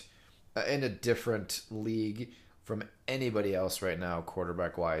just in a different league from anybody else right now,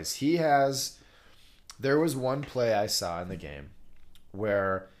 quarterback-wise. There was one play I saw in the game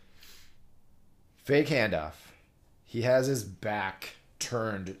where fake handoff. He has his back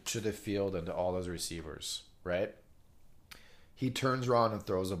turned to the field and to all those receivers, right? He turns around and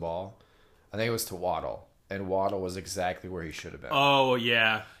throws a ball. I think it was to Waddle, and Waddle was exactly where he should have been. Oh,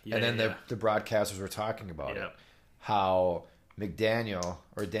 yeah. And then the broadcasters were talking about it, how McDaniel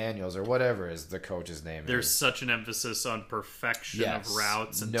or Daniels or whatever is the coach's name. There's such an emphasis on perfection of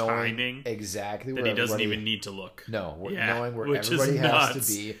routes and knowing timing exactly that where he doesn't even need to look. Knowing where everybody has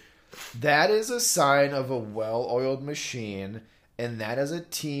to be. That is a sign of a well-oiled machine, and that is a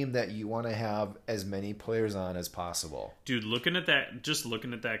team that you want to have as many players on as possible. Dude, looking at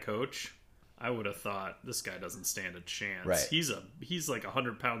that coach, I would have thought this guy doesn't stand a chance. Right. He's like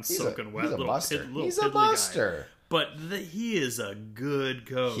 100 pounds soaking wet. He's a buster. He's a buster. Guy. But he is a good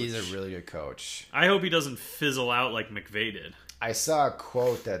coach. He's a really good coach. I hope he doesn't fizzle out like McVay did. I saw a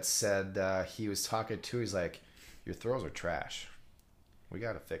quote that said he was talking to. He's like, "Your throws are trash. We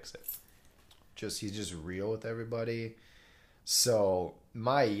got to fix it." He's just real with everybody. So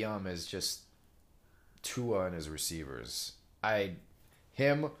my yum is just Tua and his receivers.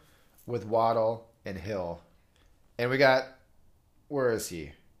 Him with Waddle and Hill, and we got, where is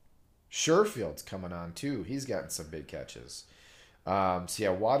he? Sherfield's coming on too. He's gotten some big catches. So yeah,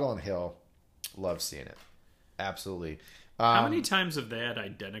 Waddle and Hill, love seeing it. Absolutely. How many times have they had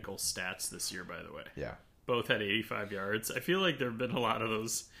identical stats this year? By the way, yeah, both had 85 yards. I feel like there have been a lot of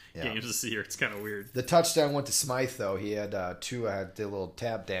those games this year. It's kind of weird. The touchdown went to Smythe though. He had Tua had a little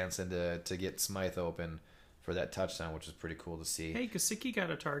tap dancing to get Smythe open for that touchdown, which was pretty cool to see. Hey, Gesicki got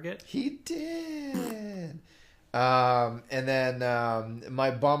a target. He did. And then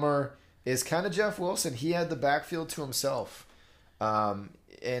my bummer is kind of Jeff Wilson. He had the backfield to himself.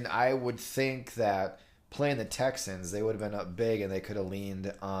 And I would think that playing the Texans, they would have been up big, and they could have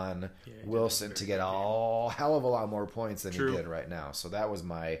leaned on Wilson to get a hell of a lot more points than he did right now. So that was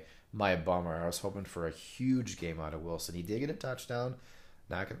my bummer. I was hoping for a huge game out of Wilson. He did get a touchdown.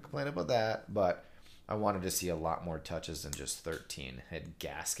 Not going to complain about that, but I wanted to see a lot more touches than just 13. Had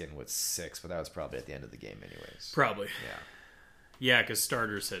Gaskin with 6, but that was probably at the end of the game anyways. Probably. Yeah. Yeah, because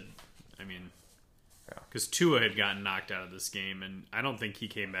starters had, because Tua had gotten knocked out of this game, and I don't think he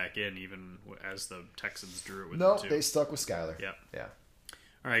came back in even as the Texans drew it with him, too. They stuck with Skyler. Yep. Yeah.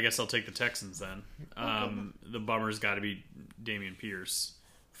 All right, I guess I'll take the Texans then. The bummer's got to be Dameon Pierce.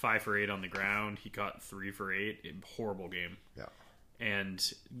 5 for 8 on the ground. He caught 3 for 8. Horrible game. Yeah.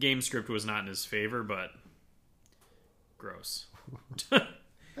 And game script was not in his favor, but gross.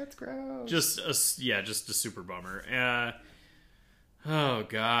 That's gross. Just a super bummer. Oh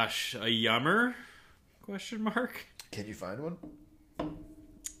gosh, a yummer? Question mark. Can you find one?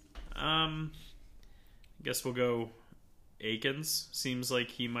 I guess we'll go Akins. Seems like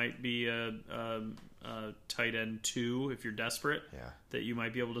he might be a tight end 2 if you're desperate. Yeah. That you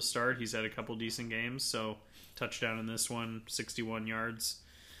might be able to start. He's had a couple decent games, so touchdown in this one, 61 yards.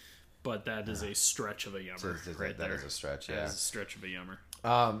 But that is a stretch of a yummer right there. That is a stretch, yeah. That is a stretch of a yummer.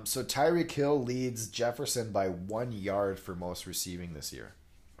 So Tyreek Hill leads Jefferson by 1 yard for most receiving this year.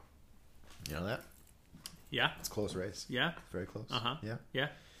 You know that? Yeah. It's a close race. Yeah. Very close. Uh-huh. Yeah. Yeah.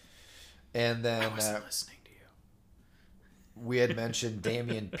 And then I wasn't listening to you. we had mentioned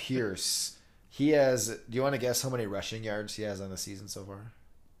Dameon Pierce. He has, do you want to guess how many rushing yards he has on the season so far?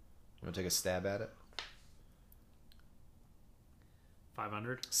 You want to take a stab at it?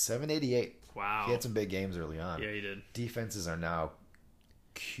 500? 788. Wow. He had some big games early on. Yeah, he did. Defenses are now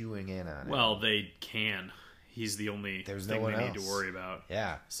queuing in on it. Well, they can. He's the only There's thing no one they need else. to worry about.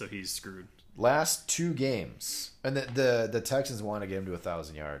 Yeah. So he's screwed. Last 2 games. And the Texans want to get him to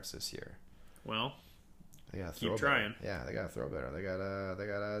 1,000 yards this year. Well, They gotta keep throw trying. Better. Yeah, they gotta throw better. They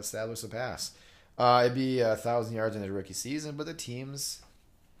gotta establish a pass. It'd be 1,000 yards in his rookie season, but the teams'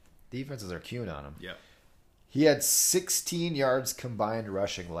 defenses are queuing on him. Yep. He had 16 yards combined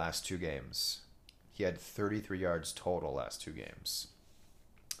rushing the last 2 games. He had 33 yards total last 2 games.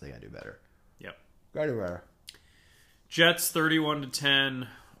 They gotta do better. Yep. Gotta do better. Jets 31-10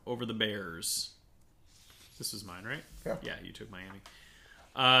 over the Bears. This was mine, right? Yeah. Yeah, you took Miami.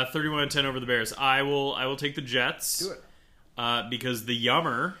 31-10 over the Bears. I will take the Jets. Do it. Because the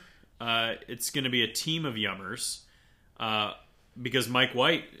yummer, it's going to be a team of yummers. Because Mike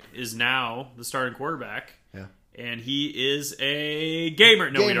White is now the starting quarterback. Yeah. And he is a gamer.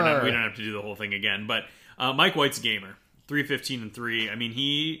 No, we don't Gamer. have to do the whole thing again. But Mike White's a gamer. 3-15-3. I mean,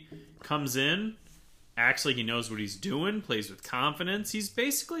 he comes in, acts like he knows what he's doing, plays with confidence. He's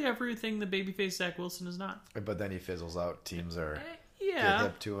basically everything the babyface Zach Wilson is not. But then he fizzles out. Teams are Yeah, get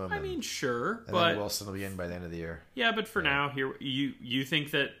hip to him. I mean, sure, and but then Wilson will be in by the end of the year. yeah, but for now, here you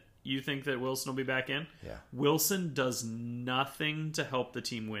think that Wilson will be back in? Yeah. Wilson does nothing to help the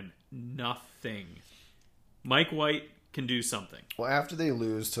team win. Nothing. Mike White can do something. Well, after they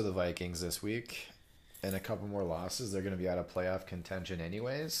lose to the Vikings this week and a couple more losses, they're going to be out of playoff contention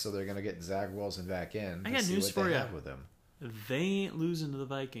anyways. So they're going to get Zach Wilson back in. I got see news what for they you. have with him. They ain't losing to the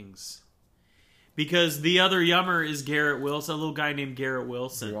Vikings. Because the other yummer is Garrett Wilson, a little guy named Garrett Do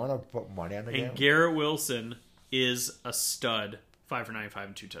Wilson. you want to put money on the game? And Garrett Wilson is a stud. 5 for 95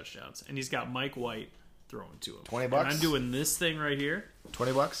 and 2 touchdowns. And he's got Mike White throwing to him. $20? And I'm doing this thing right here.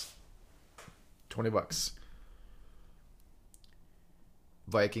 $20? $20.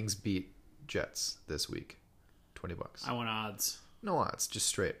 Vikings beat Jets this week. $20. I want odds. No odds, just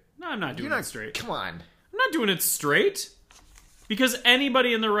straight. No, I'm not doing it straight. Come on. I'm not doing it straight. Because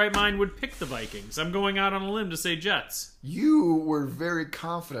anybody in their right mind would pick the Vikings. I'm going out on a limb to say Jets. You were very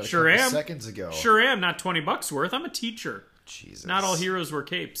confident Sure a couple am. seconds ago. Sure am. Not $20 worth. I'm a teacher. Jesus. Not all heroes wear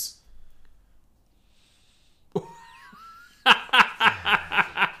capes.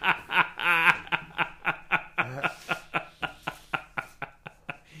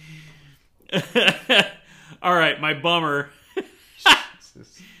 All right, my bummer.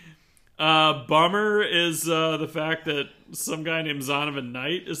 Bummer is the fact that some guy named Zonovan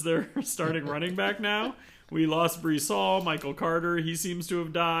Knight is their starting running back now. We lost Brees Hall, Michael Carter. He seems to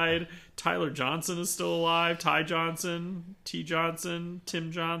have died. Tyler Johnson is still alive. Ty Johnson, T. Johnson,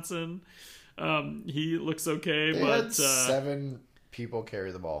 Tim Johnson. He looks okay, They but had 7 people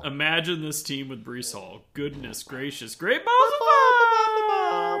carry the ball. imagine this team with Brees Hall. Goodness gracious. Great balls of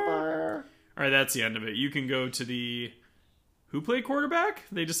fire! All right, that's the end of it. You can go to the... Who played quarterback?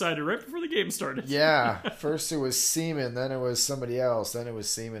 They decided right before the game started. Yeah. First it was Seaman, then it was somebody else, then it was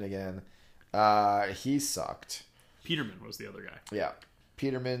Seaman again. He sucked. Peterman was the other guy. Yeah.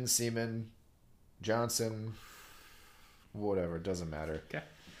 Peterman, Seaman, Johnson, whatever. It doesn't matter. Okay.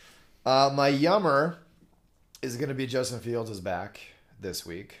 My yummer is going to be Justin Fields is back this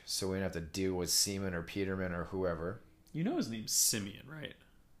week, so we don't have to deal with Seaman or Peterman or whoever. You know his name's Simeon, right?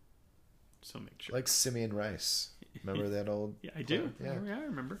 So make sure. Like Simeon Rice. Remember that old? Yeah, I do. player? Yeah, I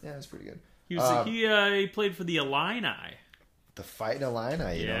remember. Yeah, it's pretty good. He played for the Illini. The Fighting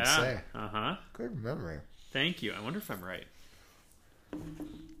Illini, you don't say. Uh-huh. Good memory. Thank you. I wonder if I'm right.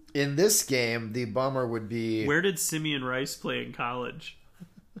 In this game, the bummer would be... Where did Simeon Rice play in college?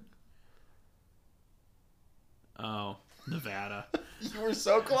 Oh, Nevada. You were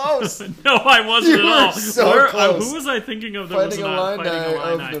so close. No, I wasn't You at all. were so close. Who was I thinking of that was Fighting not Illini Fighting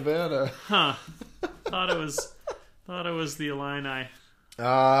Illini? of Nevada. Huh. Thought it was the Illini.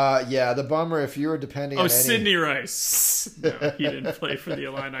 Yeah, the bummer if you were depending on any... Sidney Rice. No, he didn't play for the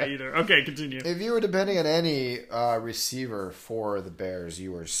Illini either. Okay, continue. If you were depending on any receiver for the Bears,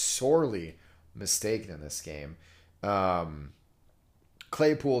 you were sorely mistaken in this game.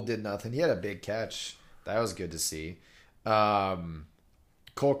 Claypool did nothing. He had a big catch. That was good to see. Cole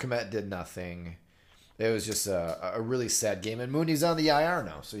Kmet did nothing. It was just a really sad game. And Mooney's on the IR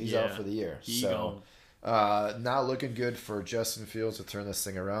now, so he's out for the year. Not looking good for Justin Fields to turn this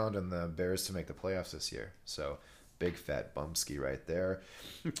thing around and the Bears to make the playoffs this year. So, big fat bumski right there.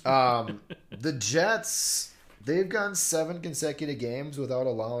 The Jets, they've gone 7 consecutive games without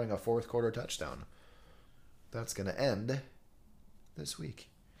allowing a fourth quarter touchdown. That's going to end this week.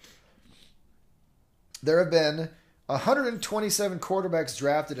 There have been 127 quarterbacks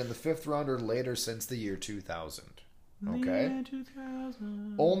drafted in the 5th round or later since the year 2000. Okay?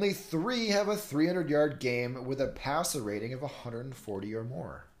 2000. Only 3 have a 300-yard game with a passer rating of 140 or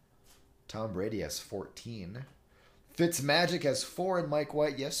more. Tom Brady has 14. Fitzmagic has 4, and Mike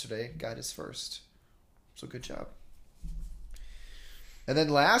White yesterday got his first. So good job. And then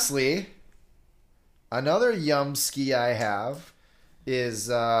lastly, another yumski I have is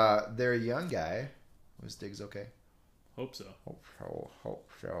their young guy. Was Diggs okay? Hope so. Hope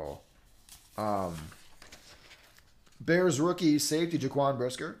so. Bears rookie safety Jaquan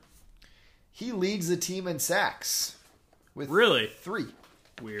Brisker. He leads the team in sacks. With Really? 3.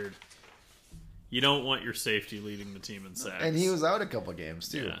 Weird. You don't want your safety leading the team in sacks. And he was out a couple games,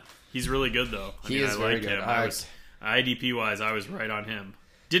 too. Yeah. He's really good, though. He is very good. Him. IDP-wise, I was right on him.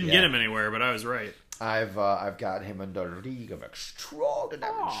 Didn't get him anywhere, but I was right. I've got him in the League of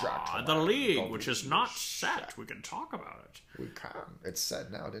Extraordinary Shots. The league, which is not set. We can talk about it. We can. It's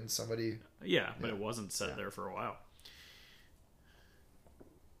set now. Didn't somebody... Yeah, but it wasn't set there for a while.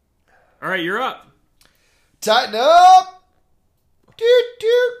 All right, you're up. Tighten up! Doot,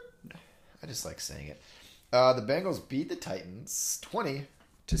 doot. I just like saying it. The Bengals beat the Titans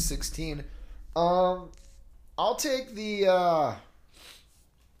 20-16. I'll take the...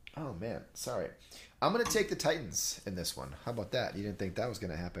 Oh, man. Sorry. I'm going to take the Titans in this one. How about that? You didn't think that was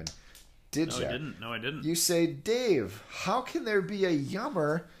going to happen, did you? No, I didn't. You say, Dave, how can there be a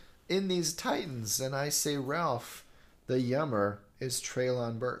yummer in these Titans? And I say, Ralph, the yummer is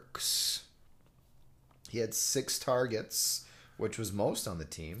Treylon Burks. He had 6 targets, which was most on the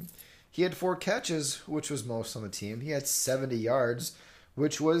team. He had 4 catches, which was most on the team. He had 70 yards,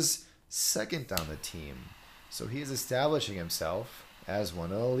 which was second on the team. So he is establishing himself as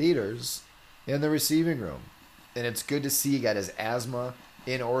one of the leaders in the receiving room. And it's good to see he got his asthma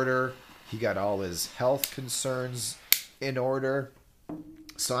in order. He got all his health concerns in order.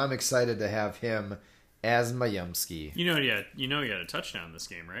 So I'm excited to have him as my Yumski. You know he had a touchdown this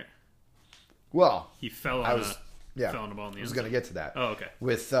game, right? Well, He fell on fell on a ball in the end. I was going to get to that. Oh, okay.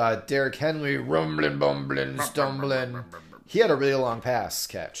 With Derrick Henry rumbling, bumbling, stumbling. He had a really long pass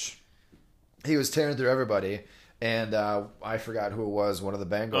catch. He was tearing through everybody. And I forgot who it was, one of the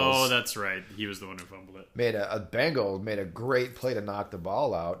Bengals. Oh, that's right. He was the one who fumbled it. Made a great play to knock the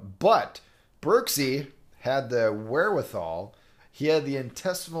ball out. But Burksy had the wherewithal. He had the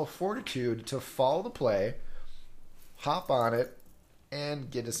intestinal fortitude to follow the play, hop on it, and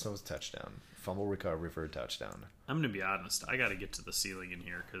get his nose touchdown. Fumble recovery for a touchdown. I'm going to be honest. I got to get to the ceiling in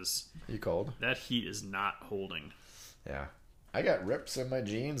here because You cold? that heat is not holding. Yeah. I got rips in my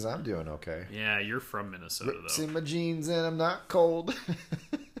jeans. I'm doing okay. Yeah, you're from Minnesota, Rips though. in my jeans and I'm not cold.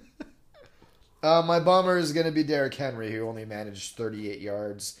 My bummer is going to be Derrick Henry, who only managed 38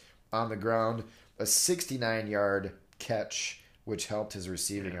 yards on the ground. A 69-yard catch, which helped his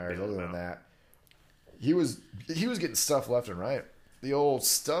receiving yards. Other than that, he was getting stuff left and right. The old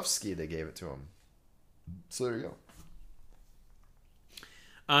stuff ski, they gave it to him. So there you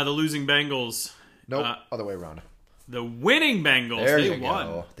go. The losing Bengals. Nope, other way around. The winning Bengals. There they you won.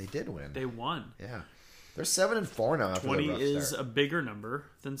 go. They did win. They won. Yeah. They're 7-4 now after 20 the rough is start. a bigger number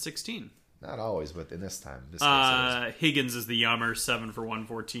than 16. Not always, but in this case it is. Higgins is the yummer, 7 for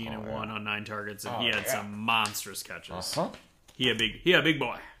 114 and 1 on 9 targets, and he had some monstrous catches. He a big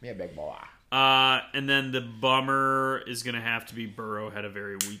boy. Yeah, big boy. And then the bummer is going to have to be Burrow had a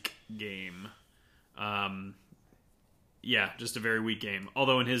very weak game. Yeah, just a very weak game.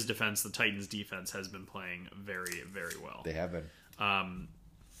 Although in his defense, the Titans' defense has been playing very, very well. They have been.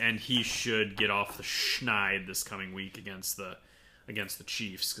 And he should get off the schneid this coming week against the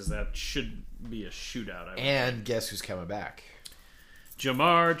Chiefs, because that should be a shootout. And guess who's coming back?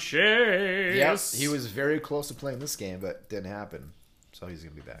 Jamar Chase. Yes, he was very close to playing this game, but didn't happen. So he's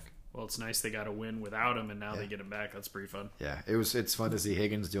going to be back. Well, it's nice they got a win without him, and now they get him back. That's pretty fun. Yeah, it's fun to see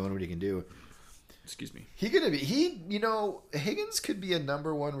Higgins doing what he can do. Excuse me. Higgins could be a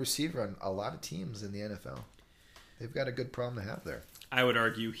number 1 receiver on a lot of teams in the NFL. They've got a good problem to have there. I would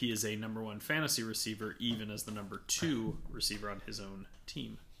argue he is a number 1 fantasy receiver, even as the number 2 receiver on his own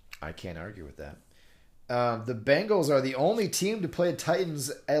team. I can't argue with that. The Bengals are the only team to play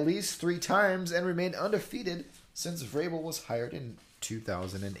Titans at least 3 times and remain undefeated since Vrabel was hired in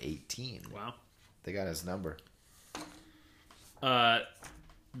 2018. Wow. They got his number.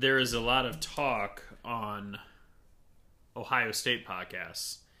 There is a lot of talk on Ohio State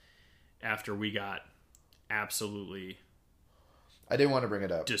podcasts after we got absolutely... I didn't want to bring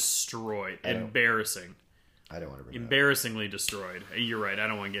it up. Destroyed. Embarrassing. I don't want to bring it up. Embarrassingly destroyed. You're right. I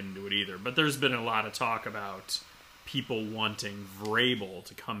don't want to get into it either. But there's been a lot of talk about people wanting Vrabel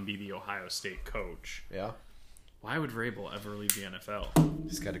to come be the Ohio State coach. Yeah? Why would Vrabel ever leave the NFL?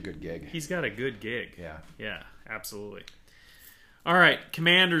 He's got a good gig. He's got a good gig. Yeah. Yeah, absolutely. All right.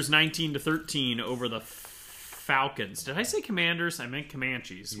 Commanders 19-13 over the Falcons. Did I say Commanders? I meant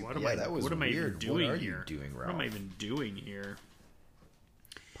Comanches. What am I even doing here? Ralph? What am I even doing here?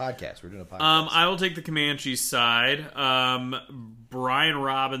 Podcast. We're doing a podcast. I will take the Comanches side. Brian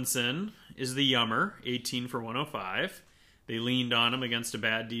Robinson is the yummer, 18 for 105. They leaned on him against a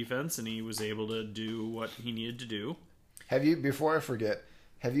bad defense, and he was able to do what he needed to do. Before I forget,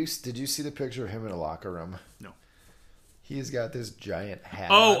 did you see the picture of him in a locker room? No. He's got this giant hat.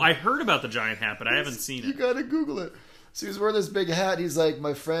 Oh, I heard about the giant hat, but I haven't seen it. You gotta Google it. So he's wearing this big hat. He's like,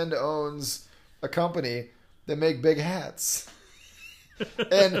 my friend owns a company that make big hats.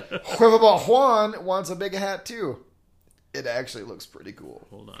 And Huevaba Juan wants a big hat too. It actually looks pretty cool.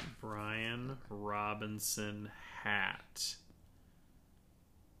 Hold on. Brian Robinson hat.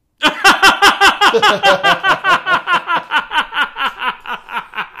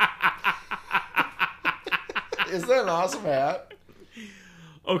 Is that an awesome hat?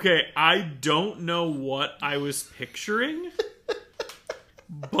 Okay, I don't know what I was picturing.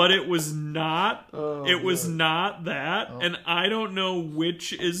 But it was not. Was not that, and I don't know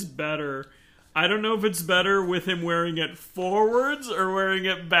which is better. I don't know if it's better with him wearing it forwards or wearing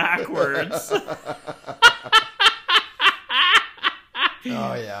it backwards. Oh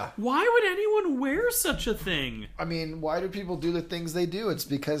yeah. Why would anyone wear such a thing? I mean, why do people do the things they do? It's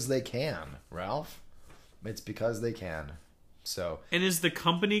because they can, Ralph. It's because they can. So. And is the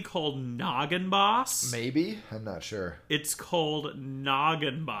company called Noggin Boss? Maybe. I'm not sure. It's called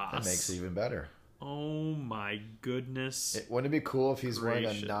Noggin Boss. That makes it even better. Oh my goodness. Wouldn't it be cool if he's gracious.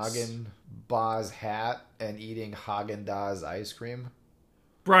 wearing a Noggin Boss hat and eating Haagen-Dazs ice cream?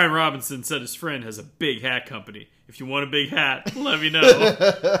 Brian Robinson said his friend has a big hat company. If you want a big hat, let me know.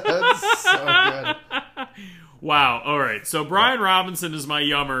 That's so good. Wow. All right. So Brian Robinson is my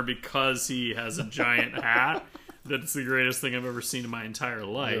yummer because he has a giant hat. That's the greatest thing I've ever seen in my entire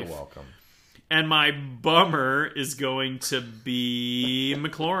life. You're welcome. And my bummer is going to be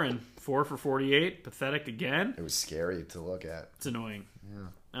McLaurin. 4 for 48. Pathetic again. It was scary to look at. It's annoying.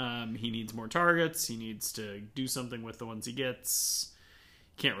 Yeah. He needs more targets. He needs to do something with the ones he gets.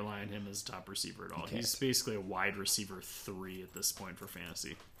 You can't rely on him as a top receiver at all. He's basically a wide receiver 3 at this point for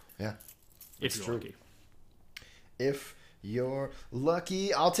fantasy. Yeah. If you're lucky. If you're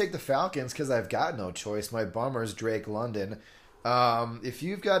lucky. I'll take the Falcons because I've got no choice. My bummer's Drake London. If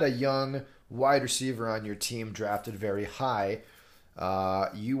you've got a young wide receiver on your team drafted very high,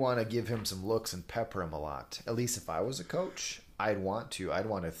 you want to give him some looks and pepper him a lot. At least if I was a coach, I'd want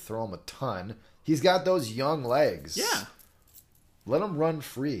to throw him a ton. He's got those young legs. Yeah. Let him run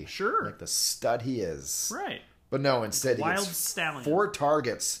free. Sure. Like the stud he is. Right. But no, instead he Wild gets stallion. 4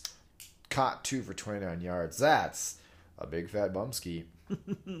 targets, caught 2 for 29 yards. That's a big fat bumski.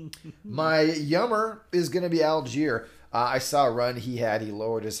 My yummer is going to be Algier. I saw a run he had. He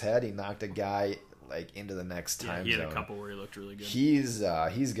lowered his head. He knocked a guy into the next time he had zone. a couple where he looked really good. He's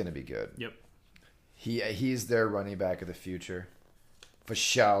going to be good. Yep. He's their running back of the future. For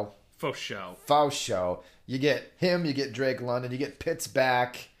show. For show. For show. You get him, you get Drake London, you get Pitts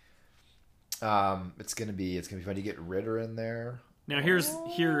back. It's gonna be fun. You get Ritter in there. Now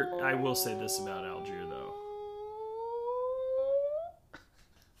I will say this about Algier though.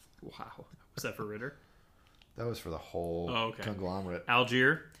 Wow, was that for Ritter? That was for the whole conglomerate.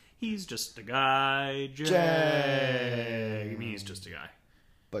 Algier, he's just a guy. Jag. I mean, he's just a guy.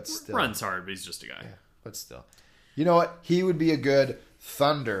 But still. Runs hard, but he's just a guy. Yeah, but still. You know what? He would be a good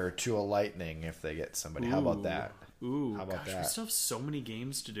Thunder to a Lightning if they get somebody. How about that? Ooh, how about that? We still have so many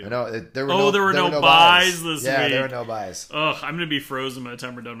games to do. I know. There were no buys this week. Yeah, there were no buys. Ugh, I'm going to be frozen by the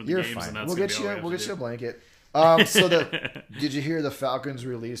time we're done with the games. Fine. And that's We'll get you a blanket. Did you hear the Falcons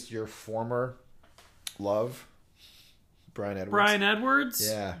released your former love, Brian Edwards? Brian Edwards?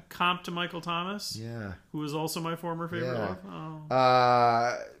 Yeah. Comp to Michael Thomas? Yeah. Who was also my former favorite love?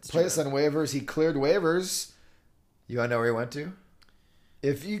 Oh. Place on waivers. He cleared waivers. You want to know where he went to?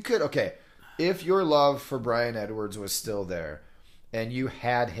 If you could, okay. If your love for Brian Edwards was still there and you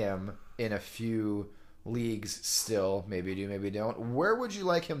had him in a few leagues still, maybe you do, maybe you don't, where would you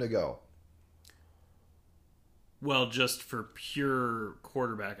like him to go? Well, just for pure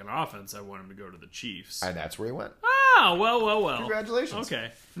quarterback and offense, I want him to go to the Chiefs. And that's where he went. Ah, well. Congratulations.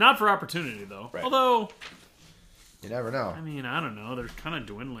 Okay. Not for opportunity, though. Right. Although... You never know. I mean, I don't know. They're kind of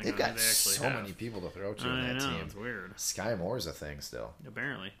dwindling. They've got so many people to throw to in that team. It's weird. Sky Moore's a thing still.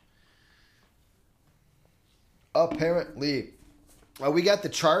 Apparently. We got the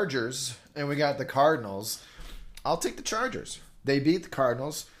Chargers and we got the Cardinals. I'll take the Chargers. They beat the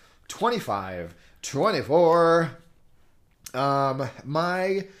Cardinals 25-24.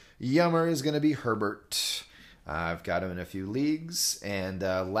 My yummer is going to be Herbert. I've got him in a few leagues, and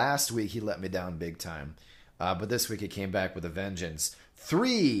last week he let me down big time. But this week he came back with a vengeance.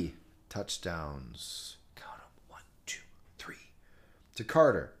 3 touchdowns. Count them. 1, 2, 3. To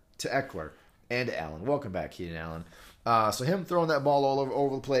Carter, to Eckler, and to Allen. Welcome back, Keenan Allen. So him throwing that ball all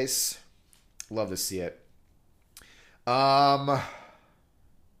over the place. Love to see it. And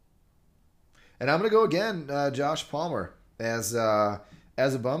I'm going to go again, Josh Palmer, as a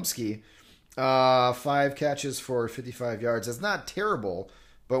bumski. 5 catches for 55 yards. That's not terrible,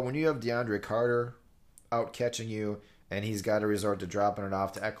 but when you have DeAndre Carter out catching you, and he's got to resort to dropping it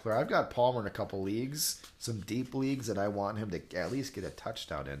off to Eckler. I've got Palmer in a couple leagues, some deep leagues, that I want him to at least get a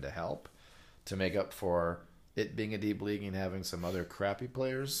touchdown in to help, to make up for it being a deep league and having some other crappy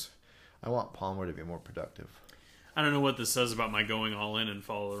players. I want Palmer to be more productive. I don't know what this says about my going all in and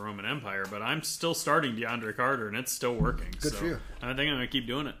follow the Roman Empire, but I'm still starting DeAndre Carter, and it's still working. Good for you. I think I'm going to keep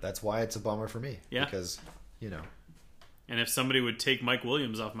doing it. That's why it's a bummer for me. Yeah. Because, And if somebody would take Mike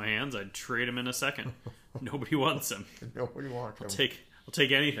Williams off my hands, I'd trade him in a second. Nobody wants him. Nobody wants him. I'll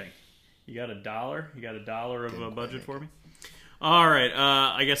take anything. You got $1? You got $1 of a budget for me? All right.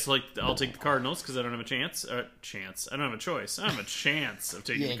 I guess I'll take the Cardinals because I don't have a chance. I don't have a choice. I don't have a chance of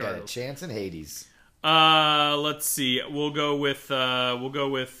taking the Cardinals. You ain't got a chance in Hades. Let's see. We'll go with. All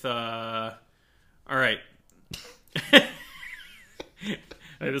right.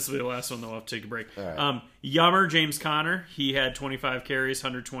 This will be the last one, though. I'll have to take a break. Right. Yummer, James Conner. He had 25 carries,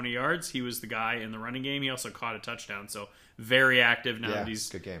 120 yards. He was the guy in the running game. He also caught a touchdown. So very active now that he's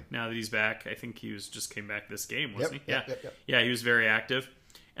good game. Now that he's back. I think he just came back this game, wasn't he? Yep. Yeah, he was very active.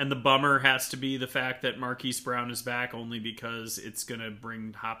 And the bummer has to be the fact that Marquise Brown is back, only because it's going to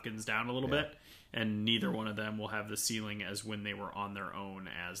bring Hopkins down a little bit. And neither one of them will have the ceiling as when they were on their own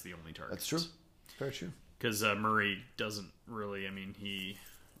as the only targets. That's true. Very true. Because Murray doesn't really,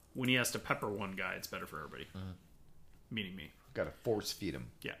 when he has to pepper one guy, it's better for everybody. Meaning me. Got to force feed him.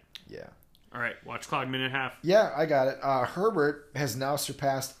 Yeah. Yeah. All right, watch clock, minute and a half. Yeah, I got it. Herbert has now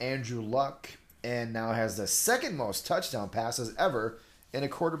surpassed Andrew Luck and now has the second most touchdown passes ever in a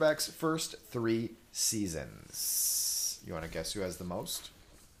quarterback's first 3 seasons. You want to guess who has the most?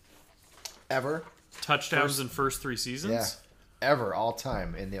 Ever? Touchdowns in first 3 seasons? Yeah. Ever, all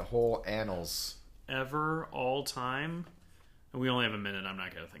time, in the whole annals. Ever, all time? We only have a minute. I'm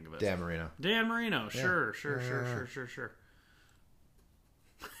not going to think of it. Dan Marino. Sure.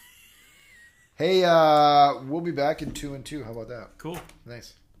 Hey, we'll be back in 2 and 2. How about that? Cool.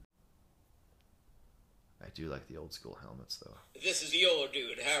 Nice. I do like the old school helmets, though. This is the old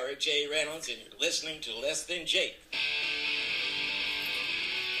dude, Howard J. Reynolds, and you're listening to Less Than Jake.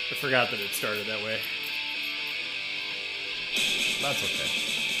 I forgot that it started that way. That's okay.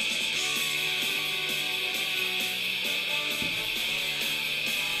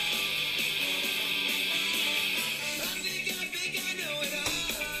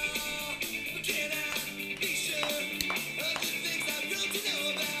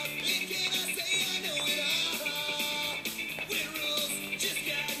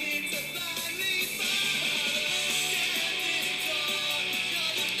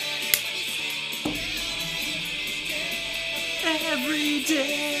 every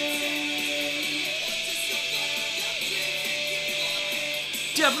day.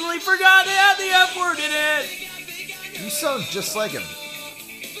 Definitely forgot to add the F word in it. You sound just like him.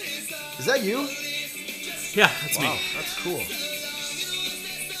 Is that you? Yeah, that's Wow, me. that's cool.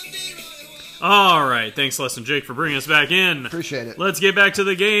 All right, thanks, Les and Jake, for bringing us back in. Appreciate it. Let's get back to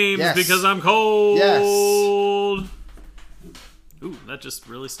the games Yes. because I'm cold. Yes. Ooh, that just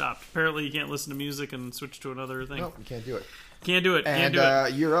really stopped. Apparently, you can't listen to music and switch to another thing. Nope, you can't do it. Can't do it. Can't And do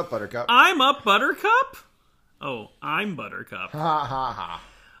it. you're up, Buttercup. I'm up, Buttercup? Oh, I'm Buttercup. Ha ha ha.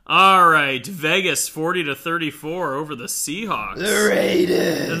 All right, Vegas 40-34 over the Seahawks.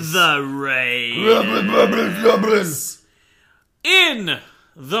 Raiders. The Raiders. In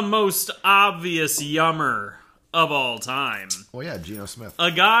the most obvious yummer of all time. Oh yeah, Geno Smith.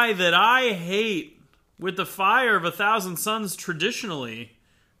 A guy that I hate with the fire of 1,000 suns traditionally,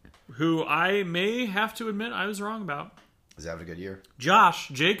 who I may have to admit I was wrong about. He's having a good year. Josh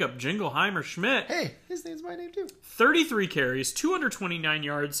Jacob Jingleheimer Schmidt. Hey, his name's my name too. 33 carries, 229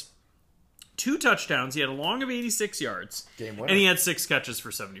 yards, 2 touchdowns. He had a long of 86 yards. Game winner. And he had 6 catches for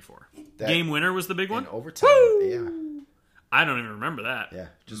 74. That- Game winner was the big one? In overtime. Yeah. I don't even remember that. Yeah.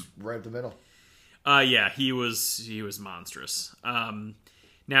 Just right up the middle. Yeah, he was monstrous.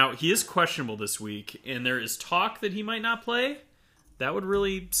 Now, he is questionable this week, and there is talk that he might not play. That would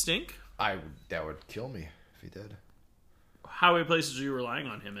really stink. That would kill me if he did. How many places are you relying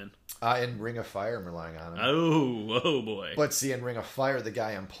on him in? In Ring of Fire, I'm relying on him. Oh boy. But see, in Ring of Fire, the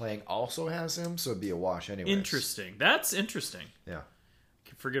guy I'm playing also has him, so it'd be a wash anyway. Interesting. That's interesting. Yeah.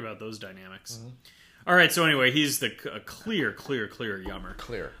 Forget about those dynamics. All right, so anyway, he's a clear yummer.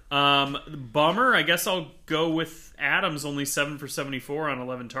 Clear. Bummer, I guess I'll go with Adams, only 7 for 74 on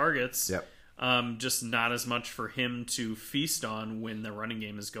 11 targets. Yep. Just not as much for him to feast on when the running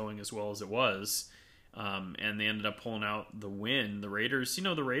game is going as well as it was. And they ended up pulling out the win. The Raiders,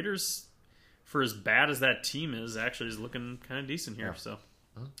 the Raiders, for as bad as that team is, actually is looking kind of decent here. Yeah. So,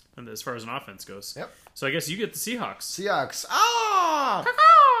 and as far as an offense goes. Yep. So I guess you get the Seahawks. Seahawks. Ah!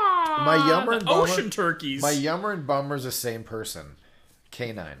 My yummer and The bummer. Ocean Turkeys. My yummer and bummer's the same person.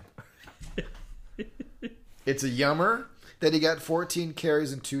 K9. It's a yummer that he got 14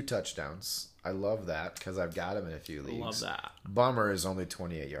 carries and 2 touchdowns. I love that because I've got him in a few leagues. Love that. Bummer is only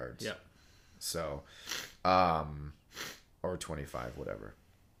 28 yards. Yep. So, or 25, whatever.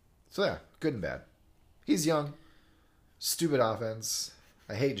 So yeah, good and bad. He's young. Stupid offense.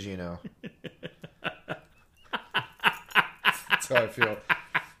 I hate Geno. That's how I feel.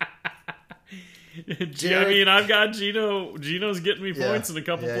 I mean, I've got Gino. Gino's getting me points in a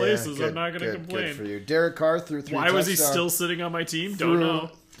couple places. Good, I'm not going to good complain. for you. Derek Carr threw 3 Why touchdowns. was he still sitting on my team? Don't know.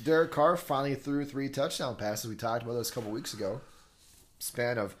 Derek Carr finally threw 3 touchdown passes. We talked about this a couple weeks ago.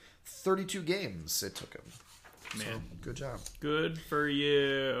 Span of 32 games it took him. Man, So, good job. good for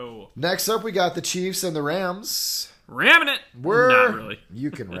you. Next up, we got the Chiefs and the Rams. Ramming it. Not really.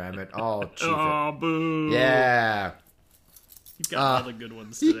 You can ram it. I'll chief Oh, boo. it. Yeah. You've got all the good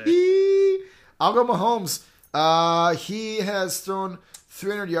ones today. I'll go Mahomes. He has thrown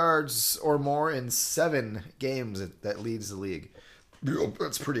 300 yards or more in 7 games that leads the league.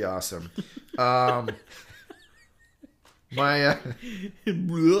 That's pretty awesome. My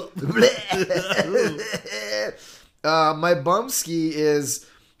my bumski is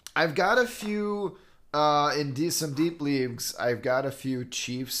I've got a few in some deep leagues. I've got a few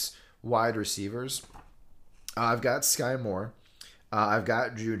Chiefs wide receivers. I've got Sky Moore. I've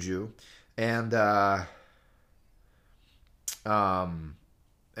got Juju and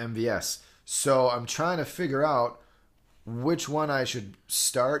MVS. So I'm trying to figure out which one I should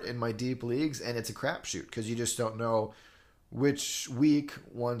start in my deep leagues, and it's a crapshoot because you just don't know which week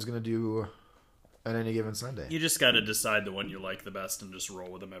one's going to do on any given Sunday. You just got to decide the one you like the best and just roll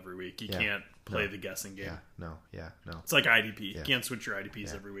with them every week. You can't play the guessing game. No. It's like IDP. You can't switch your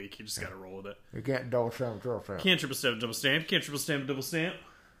IDPs every week. You just got to roll with it. You can't double stamp, triple stamp. Can't triple stamp, double stamp. Can't triple stamp, double stamp.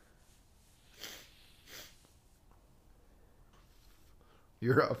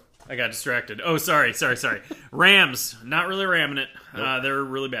 You're up. I got distracted. Oh, sorry. Rams, not really ramming it. Nope. They're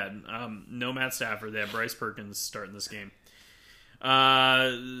really bad. No Matt Stafford. They have Bryce Perkins starting this game.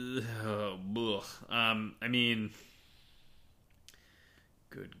 I mean,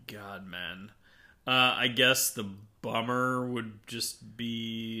 good God, man. I guess the bummer would just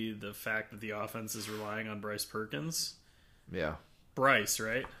be the fact that the offense is relying on Bryce Perkins. Yeah. Bryce,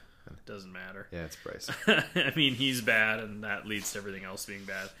 right? Doesn't matter. Yeah, it's Bryce. I mean, he's bad, and that leads to everything else being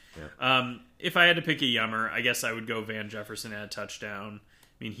bad. Yeah. If I had to pick a yummer, I guess I would go Van Jefferson at a touchdown.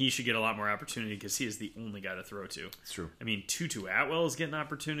 I mean, he should get a lot more opportunity because he is the only guy to throw to. It's true. I mean, Tutu Atwell is getting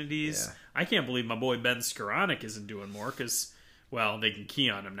opportunities. Yeah. I can't believe my boy Ben Skoranek isn't doing more because Well, they can key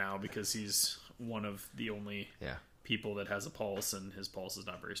on him now because he's one of the only Yeah. people that has a pulse, and his pulse is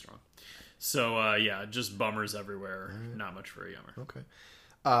not very strong. So, just bummers everywhere. Not much for a Yummer. Okay.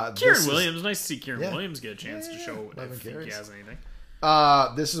 Kieran Williams. Nice to see Kieran Williams get a chance to show 11 if he carries. has anything.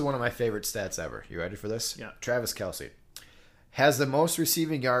 This is one of my favorite stats ever. You ready for this? Yeah. Travis Kelce has the most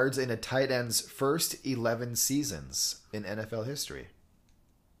receiving yards in a tight end's first 11 seasons in NFL history.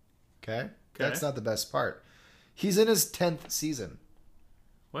 Okay? That's not the best part. He's in his 10th season.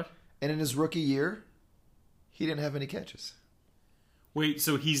 What? And in his rookie year, he didn't have any catches. Wait,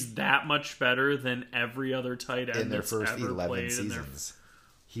 so he's that much better than every other tight end In their that's first ever 11 played seasons.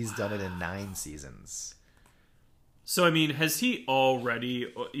 He's done it in 9 seasons. So, I mean, has he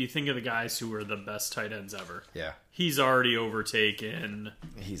already... You think of the guys who were the best tight ends ever. Yeah. He's already overtaken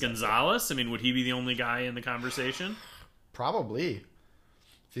He's Gonzalez. I mean, would he be the only guy in the conversation? Probably.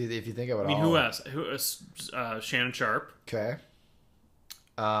 If you think of it all. I mean, who else? Shannon Sharp, Okay.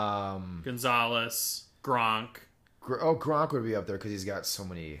 Gonzalez, Gronk. Gronk would be up there because he's got so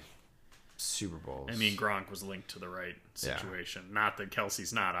many Super Bowls. I mean, Gronk was linked to the right situation. Not that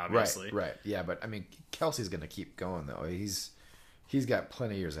Kelsey's not, right, obviously. right, yeah, but I mean, Kelsey's going to keep going though. He's got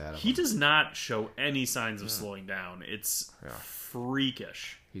plenty of years ahead of him. He does not show any signs of slowing down. It's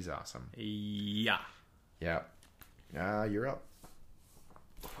freakish. He's awesome. Yeah. Yeah. You're up.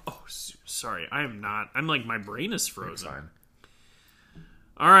 Oh, sorry. I am not. I'm like, my brain is frozen. Fine.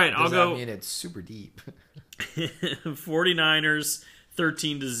 All right, Does I'll that go. mean it's super deep? 49ers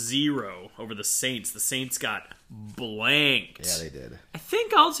 13-0 over the Saints. The Saints got blanked. Yeah, they did. I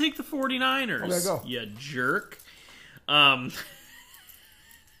think I'll take the 49ers. Okay, go. You jerk.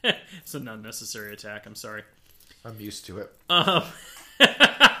 It's an unnecessary attack. I'm sorry. I'm used to it.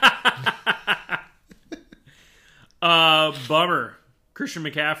 Bummer. Christian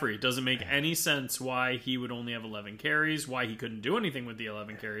McCaffrey. Doesn't make any sense why he would only have 11 carries, why he couldn't do anything with the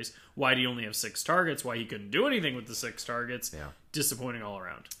 11 carries, why did he only have 6 targets, why he couldn't do anything with the 6 targets. Yeah. Disappointing all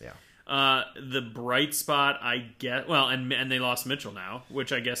around. Yeah. The bright spot, I get, well, and they lost Mitchell now,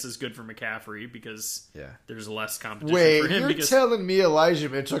 which I guess is good for McCaffrey because there's less competition Wait, for him. you're telling me Elijah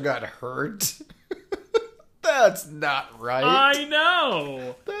Mitchell got hurt? That's not right. I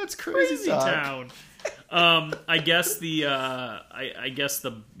know. That's crazy talk. Town. I guess the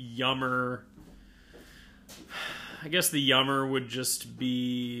Yummer. I guess the Yummer would just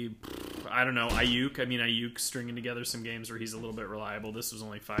be, I don't know, Ayuk. I mean, Ayuk stringing together some games where he's a little bit reliable. This was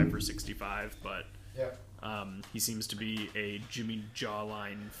only 5 for 65, but he seems to be a Jimmy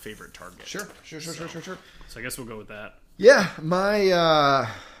Jawline favorite target. Sure. So I guess we'll go with that. Yeah, my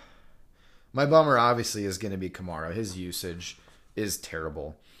bummer obviously is going to be Kamara. His usage is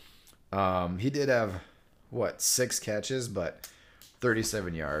terrible. He did have 6 catches, but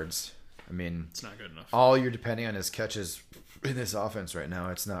 37 yards. I mean, it's not good enough. All you're depending on is catches in this offense right now.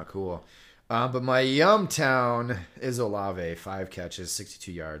 It's not cool. But my Yumtown is Olave, 5 catches,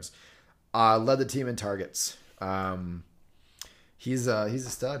 62 yards. Led the team in targets. He's a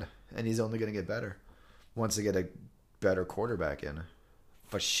stud, and he's only going to get better once they get a better quarterback in.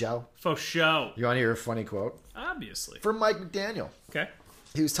 For show. For show. You want to hear a funny quote? Obviously. From Mike McDaniel. Okay.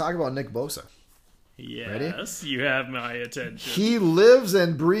 He was talking about Nick Bosa. Yes, Ready? You have my attention. He lives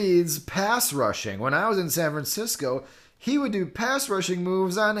and breathes pass rushing. When I was in San Francisco, he would do pass rushing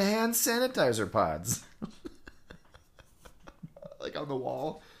moves on hand sanitizer pods. Like on the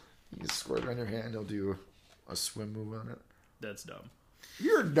wall. You squirt it on your hand, he'll do a swim move on it. That's dumb.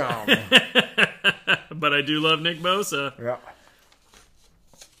 You're dumb. But I do love Nick Bosa. Yeah.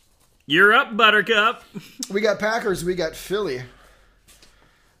 You're up, Buttercup. We got Packers, we got Philly.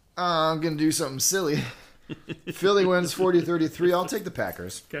 I'm going to do something silly. Philly wins 40-33. I'll take the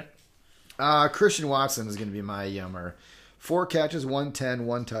Packers. Okay. Christian Watson is going to be my Yummer. 4 catches, 110,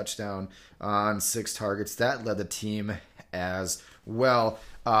 1 touchdown on 6 targets. That led the team as well.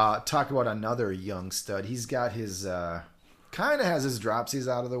 Talk about another young stud. He's got his, kind of has his dropsies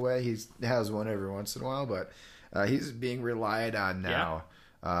out of the way. He has one every once in a while, but he's being relied on now,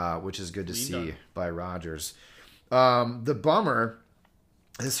 which is good to see by Rodgers. The bummer,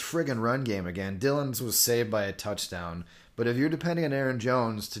 this friggin' run game again. Dillon's was saved by a touchdown, but if you're depending on Aaron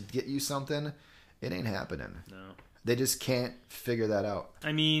Jones to get you something, it ain't happening. No. They just can't figure that out.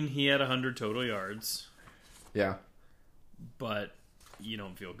 I mean, he had 100 total yards. Yeah. But you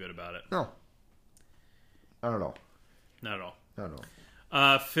don't feel good about it. No. I don't know. Not at all. I don't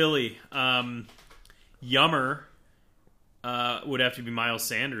know. Philly. Yummer would have to be Miles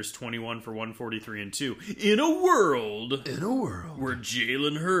Sanders, 21 for 143 and 2. In a world where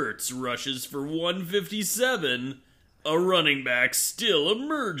Jalen Hurts rushes for 157, a running back still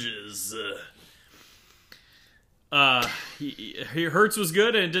emerges. Hurts was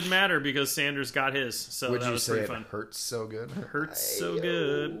good, and it didn't matter because Sanders got his. So Would that you was say pretty it fun. hurts so good? Hurts so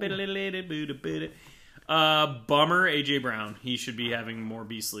good. Bummer, A.J. Brown. He should be having more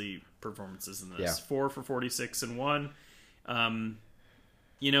beastly performances than this. Yeah. 4 for 46 and 1.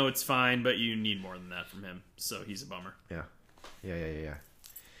 It's fine, but you need more than that from him. So he's a bummer. Yeah.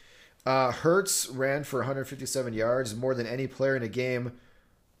 Hurts ran for 157 yards, more than any player in a game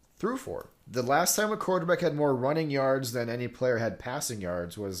threw for. The last time a quarterback had more running yards than any player had passing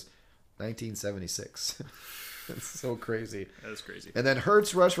yards was 1976. It's so crazy. That is crazy. And then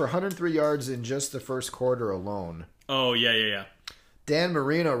Hurts rushed for 103 yards in just the first quarter alone. Oh, yeah. Dan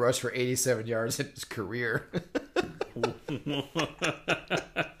Marino rushed for 87 yards in his career.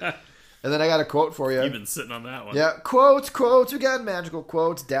 And then I got a quote for you. You've been sitting on that one. Yeah, quotes. We got magical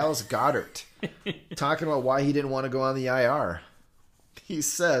quotes. Dallas Goedert talking about why he didn't want to go on the IR. He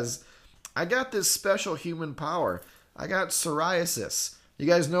says, I got this special human power. I got psoriasis. You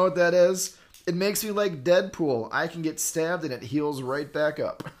guys know what that is? It makes me like Deadpool. I can get stabbed and it heals right back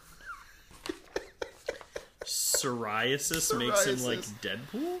up. Psoriasis makes him like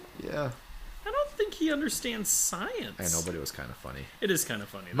Deadpool? Yeah. I don't think he understands science. I know, but it was kind of funny. It is kind of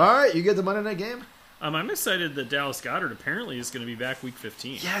funny. All right, you get the Monday night game? I'm excited that Dallas Goedert apparently is going to be back week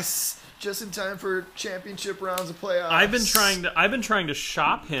 15. Yes, just in time for championship rounds of playoffs. I've been trying to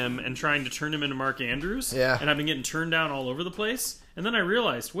shop him and trying to turn him into Mark Andrews. Yeah. And I've been getting turned down all over the place. And then I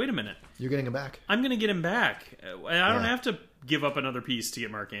realized, wait a minute. You're getting him back. I'm going to get him back. I don't have to give up another piece to get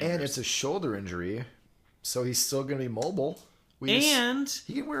Mark Andrews. And it's a shoulder injury, so he's still going to be mobile. He can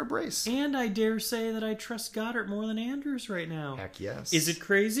wear a brace. And I dare say that I trust Goddard more than Andrews right now. Heck yes. Is it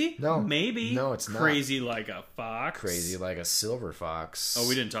crazy? No. Maybe. No, it's not. Crazy like a fox. Crazy like a silver fox. Oh,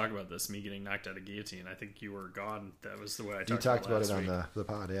 we didn't talk about this. Me getting knocked out of guillotine. I think you were gone. That was the way I talked You talked about it last on week. the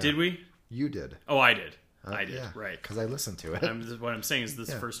pod, yeah. Did we? You did. Oh, I did. I did, yeah, right. Because I listened to it. What I'm saying is this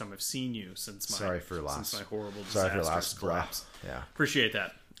is the first time I've seen you since my since my horrible disastrous collapse. Yeah. Appreciate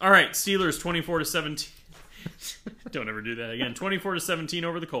that. All right, Steelers 24-17. Don't ever do that again. 24-17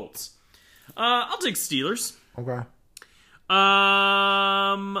 over the Colts. I'll take Steelers. Okay.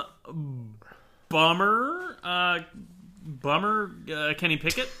 Bummer. Kenny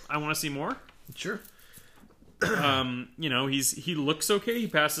Pickett. I want to see more. Sure. He looks okay. He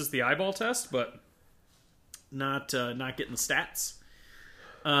passes the eyeball test, but not getting the stats.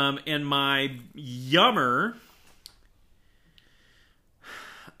 And my yummer.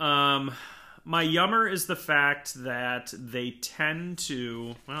 My yummer is the fact that they tend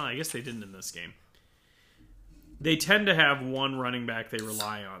to... Well, I guess they didn't in this game. They tend to have one running back they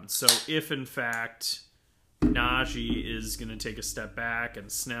rely on. So if, in fact, Najee is going to take a step back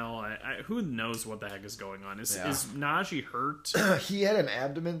and Snell... who knows what the heck is going on? Is Najee hurt? He had an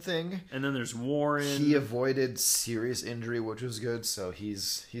abdomen thing. And then there's Warren. He avoided serious injury, which was good. So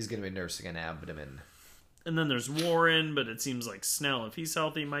he's going to be nursing an abdomen. And then there's Warren, but it seems like Snell, if he's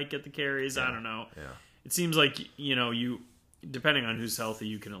healthy, might get the carries. Yeah, I don't know. Yeah. It seems like, you depending on who's healthy,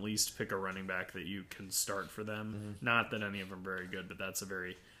 you can at least pick a running back that you can start for them. Mm-hmm. Not that any of them are very good, but that's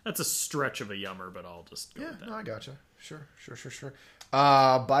a stretch of a yummer, but I'll just go with that. No, I gotcha. Sure.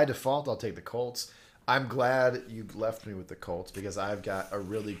 By default, I'll take the Colts. I'm glad you left me with the Colts because I've got a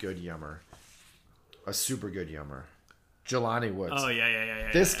really good yummer. A super good yummer. Jelani Woods. Oh,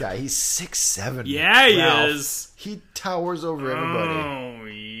 yeah. This guy, he's 6'7". Yeah, he is. He towers over everybody. Oh,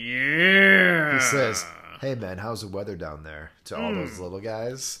 yeah. He says, hey, man, how's the weather down there? To all those little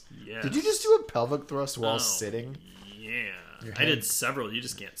guys. Yes. Did you just do a pelvic thrust while sitting? Yeah. I did several. You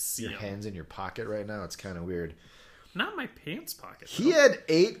just can't see your them. hands in your pocket right now? It's kind of weird. Not my pants pocket. He had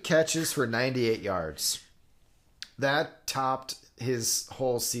 8 catches for 98 yards. That topped his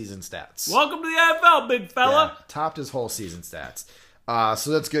whole season stats. Welcome to the NFL, big fella. Yeah, topped his whole season stats. So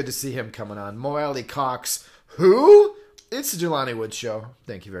that's good to see him coming on. Mo Alley Cox, who? It's the Jelani Woods show.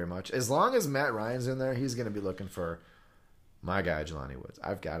 Thank you very much. As long as Matt Ryan's in there, he's going to be looking for my guy, Jelani Woods.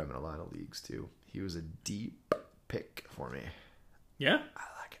 I've got him in a lot of leagues, too. He was a deep pick for me. Yeah? I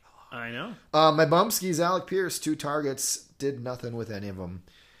like it a lot. I know. My bumskis, Alec Pierce, 2 targets. Did nothing with any of them.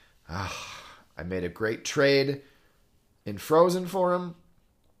 I made a great trade in Frozen for him.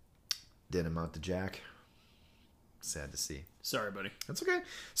 Didn't amount to jack. Sad to see. Sorry, buddy. That's okay.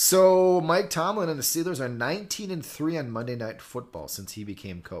 So Mike Tomlin and the Steelers are 19-3 on Monday Night Football since he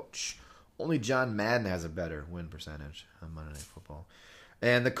became coach. Only John Madden has a better win percentage on Monday Night Football.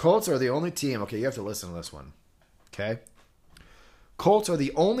 And the Colts are the only team. Okay, you have to listen to this one. Okay? Colts are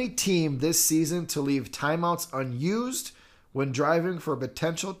the only team this season to leave timeouts unused when driving for a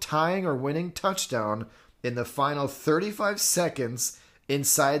potential tying or winning touchdown in the final 35 seconds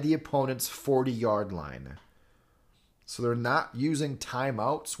inside the opponent's 40-yard line. So they're not using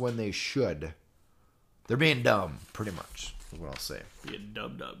timeouts when they should. They're being dumb, pretty much, is what I'll say. Being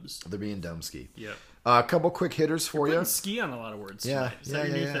dubs. They're being dumb ski. Yep. A couple quick hitters for you. Putting ski on a lot of words. Yeah, Tonight. Is that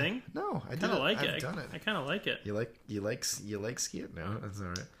your new thing? No, I Kind of like I've it. done it. I kind of like it. You like skiing? No, that's all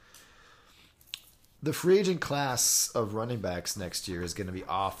right. The free agent class of running backs next year is going to be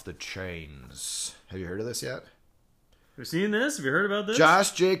off the chains. Have you heard of this yet? Have you seen this? Have you heard about this?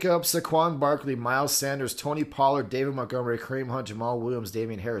 Josh Jacobs, Saquon Barkley, Miles Sanders, Tony Pollard, David Montgomery, Kareem Hunt, Jamal Williams,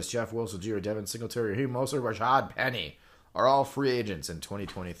 Damian Harris, Jeff Wilson Jr., Devin Singletary, Raheem Mostert, Rashad Penny are all free agents in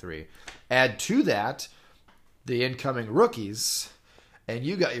 2023. Add to that the incoming rookies, and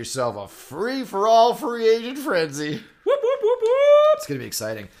you got yourself a free-for-all free agent frenzy. Whoop, whoop, whoop, whoop. It's going to be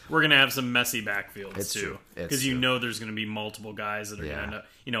exciting. We're going to have some messy backfields, It's too. true. It's Because you true. know there's going to be multiple guys that are Yeah. going to end up.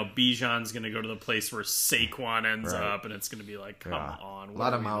 You know, Bijan's going to go to the place where Saquon ends Right. up, and it's going to be like, come on. A what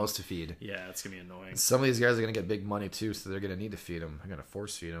lot are of we mouths to feed. doing? Yeah, it's going to be annoying. Some of these guys are going to get big money, too, so they're going to need to feed them. They're going to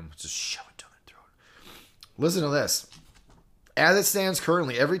force feed them. Just shove it down their throat. Listen to this. As it stands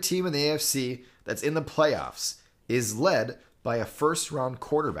currently, every team in the AFC that's in the playoffs is led by a first-round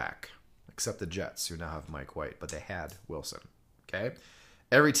quarterback, except the Jets, who now have Mike White, but they had Wilson. Okay?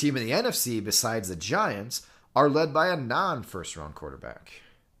 Every team in the NFC, besides the Giants, are led by a non-first-round quarterback.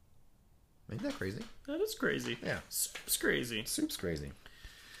 Ain't that crazy? That is crazy. Yeah. It's crazy. Soup's crazy.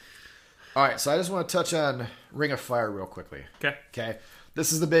 All right, so I just want to touch on Ring of Fire real quickly. Okay. Okay,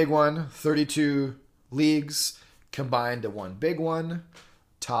 this is the big one. 32 leagues combined to one big one.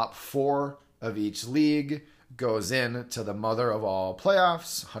 Top 4 of each league goes in to the mother of all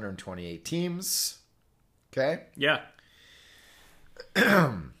playoffs. 128 teams. Okay. Yeah.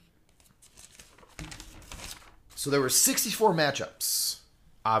 So there were 64 matchups,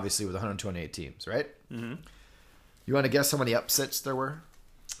 obviously with 128 teams, right? Mm-hmm. You want to guess how many upsets there were?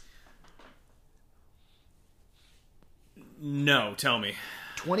 No, tell me.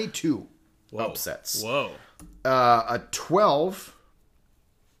 22 Whoa. upsets. Whoa. A 12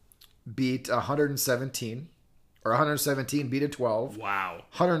 beat 117, or 117 beat a 12. Wow.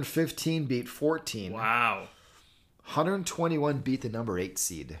 115 beat 14. Wow. 121 beat the number 8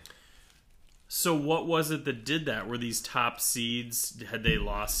 seed. So what was it that did that? Were these top seeds, had they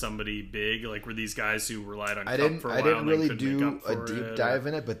lost somebody big? Like, were these guys who relied on I Cup didn't for a I while didn't and then really couldn't make do up a for deep it, dive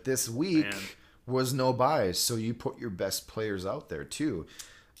in it, but this week Man. was no buys, so you put your best players out there too.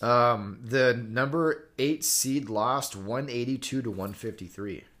 The number 8 seed lost 182 to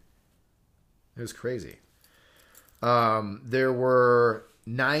 153. It was crazy. There were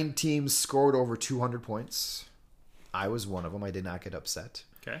 9 teams scored over 200 points. I was one of them. I did not get upset.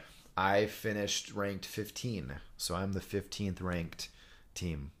 Okay. I finished ranked 15, so I'm the 15th ranked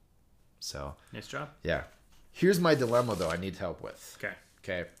team. So, Nice job. yeah. Here's my dilemma, though, I need help with. Okay.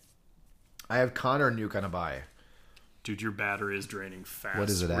 Okay. I have Connor Nuke on a bye. Dude, your battery is draining fast. What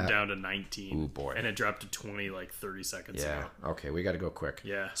is it We're at? down to 19. Ooh, boy. And it dropped to 20 like 30 seconds Yeah. ago. Okay, we got to go quick.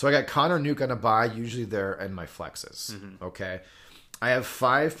 Yeah. So I got Connor Nuke on a bye. Usually they're in my flexes. Mm-hmm. Okay. I have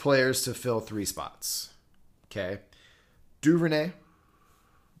 5 players to fill 3 spots. Okay. Duvernay,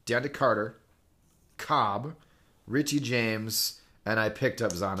 Deontay Carter, Cobb, Richie James, and I picked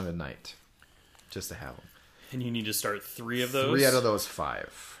up Zonovan Knight just to have them. And you need to start 3 of those? 3 out of those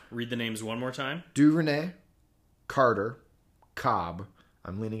 5. Read the names one more time. Duvernay, Carter, Cobb.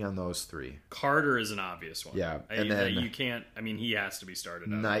 I'm leaning on those 3. Carter is an obvious one. Yeah, and then- you can't. I mean, he has to be started.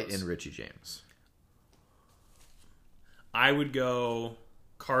 out of Knight those. and Richie James. I would go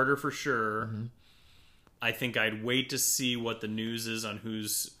Carter for sure. Mm-hmm. I think I'd wait to see what the news is on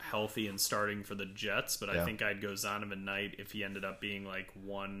who's healthy and starting for the Jets, but Yeah. I think I'd go Zonovan Knight if he ended up being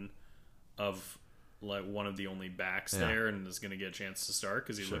one of the only backs Yeah. there and is going to get a chance to start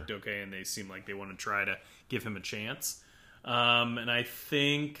because he Sure. looked okay and they seem like they want to try to give him a chance. And I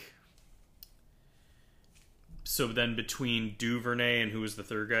think so. Then between Duvernay and who was the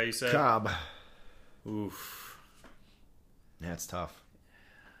third guy you said? Cobb. Oof. That's tough.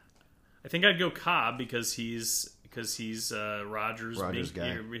 I think I'd go Cobb because he's Rogers'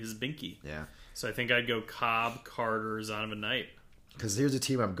 guy. his binky. Yeah. So I think I'd go Cobb, Carter, Zonovan Knight. Because here's a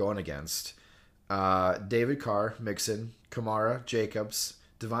team I'm going against. David Carr, Mixon, Kamara, Jacobs,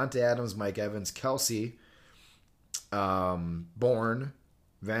 Devontae Adams, Mike Evans, Kelsey, Bourne,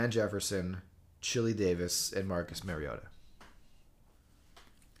 Van Jefferson, Chili Davis, and Marcus Mariota.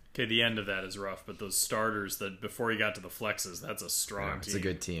 Okay, the end of that is rough, but those starters that before you got to the flexes, that's a strong Yeah, team. it's a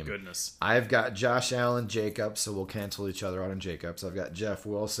good team. Goodness. I've got Josh Allen, Jacobs, so we'll cancel each other out on Jacobs. I've got Jeff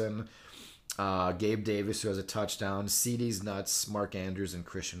Wilson, Gabe Davis, who has a touchdown, CD's nuts, Mark Andrews, and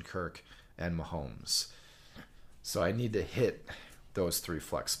Christian Kirk, and Mahomes. So I need to hit those 3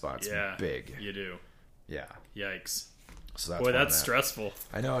 flex spots Yeah. big. You do. Yeah. Yikes. So that's Boy, where I'm that's at. stressful.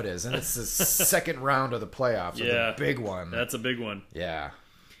 I know it is, and it's the second round of the playoffs. Yeah. The big one. That's a big one. Yeah.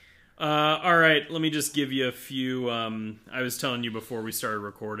 All right, let me just give you a few. I was telling you before we started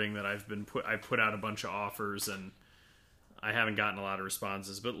recording that I put out a bunch of offers and I haven't gotten a lot of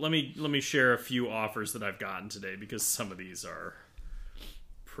responses. But let me share a few offers that I've gotten today because some of these are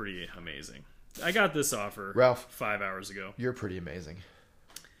pretty amazing. I got this offer, Ralph, 5 hours ago. You're pretty amazing.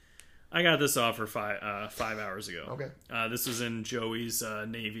 I got this offer 5 hours ago. Okay. This was in Joey's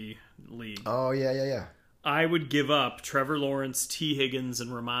Navy league. Oh, yeah. I would give up Trevor Lawrence, T. Higgins,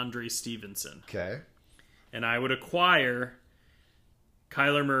 and Ramondre Stevenson. Okay. And I would acquire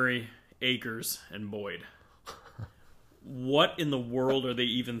Kyler Murray, Akers, and Boyd. What in the world are they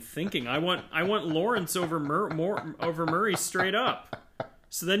even thinking? I want Lawrence over Murray straight up.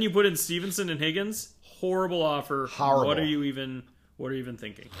 So then you put in Stevenson and Higgins. Horrible offer. Horrible. What are you even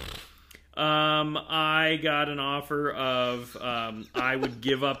thinking? I got an offer of I would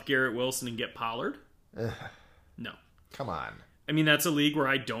give up Garrett Wilson and get Pollard. No. Come on. I mean, that's a league where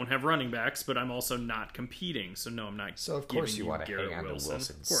I don't have running backs, but I'm also not competing. So, no, I'm not So, of course, giving you want to Garrett hang on to Wilson.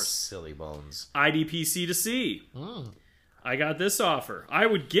 Wilson. Of course. Silly bones. IDPC to C. I got this offer. I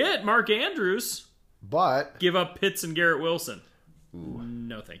would get Mark Andrews, But. give up Pitts and Garrett Wilson.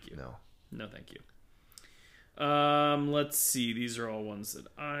 No, thank you. No, thank you. Let's see. These are all ones that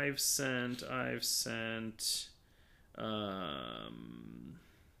I've sent.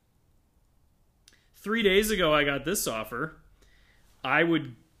 3 days ago, I got this offer. I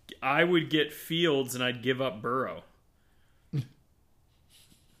would get Fields and I'd give up Burrow.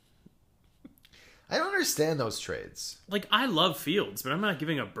 I don't understand those trades. Like, I love Fields, but I'm not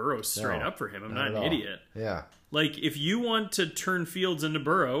giving up Burrow straight No, up for him. I'm not not an at all. idiot. Yeah. Like, if you want to turn Fields into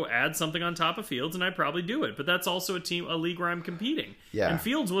Burrow, add something on top of Fields, and I'd probably do it. But that's also a league where I'm competing. Yeah. And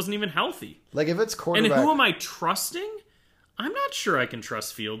Fields wasn't even healthy. Like, if it's quarterback. And who am I trusting? I'm not sure I can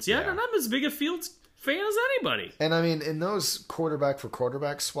trust Fields yet, Yeah. and I'm as big a Fields fan as anybody. And I mean, in those quarterback for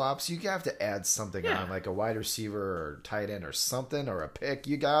quarterback swaps, you have to add something Yeah. on, like a wide receiver or tight end or something, or a pick.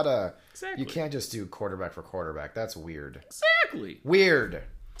 You gotta. Exactly. You can't just do quarterback for quarterback. That's weird. Exactly. Weird.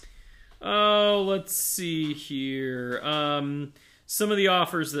 Oh, let's see here. Some of the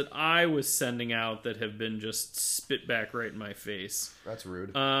offers that I was sending out that have been just spit back right in my face. That's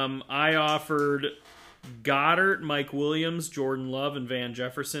rude. I offered Goddard, Mike Williams, Jordan Love, and Van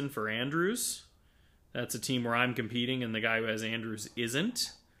Jefferson for Andrews. That's a team where I'm competing, and the guy who has Andrews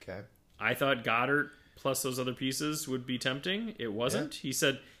isn't. Okay. I thought Goddard plus those other pieces would be tempting. It wasn't. He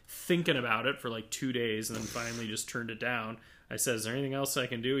said thinking about it for like 2 days and then finally just turned it down. I said, is there anything else I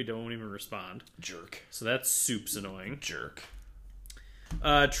can do? He don't even respond. Jerk. So that's soup's annoying. Jerk.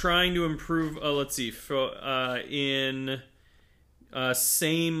 Trying to improve, let's see, in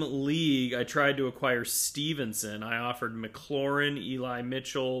same league, I tried to acquire Stevenson. I offered McLaurin, Eli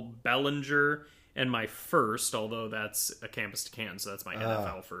Mitchell, Bellinger, and my first, although that's a campus to can, so that's my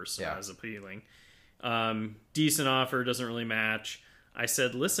NFL first, so yeah. that was appealing. Decent offer, doesn't really match. I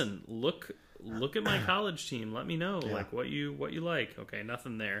said, listen, look at my college team. Let me know like what you like. Okay,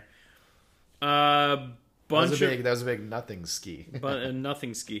 nothing there. That was a big nothing ski.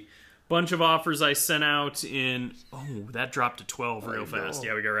 Nothing ski. Bunch of offers I sent out in. Oh, that dropped to 12 real fast.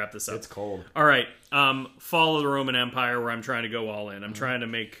 Yeah, we gotta wrap this up. It's cold. All right. Fall of the Roman Empire, where I'm trying to go all in. I'm trying to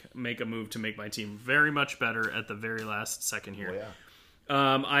make a move to make my team very much better at the very last second here. Oh,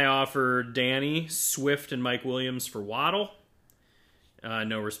 yeah. I offered Danny, Swift, and Mike Williams for Waddle.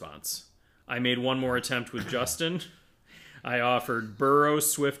 No response. I made one more attempt with Justin. I offered Burrow,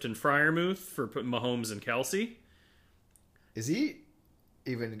 Swift, and Freiermuth for Mahomes and Kelsey. Is he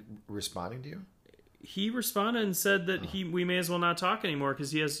even responding to you? He responded and said that we may as well not talk anymore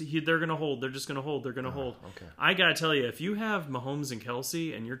because they're going to hold. They're just going to hold. They're going to hold. Okay. I got to tell you, if you have Mahomes and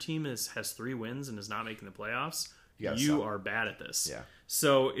Kelsey and your team has 3 wins and is not making the playoffs, you are bad at this. Yeah.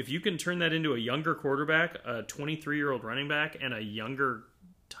 So if you can turn that into a younger quarterback, a 23-year-old running back, and a younger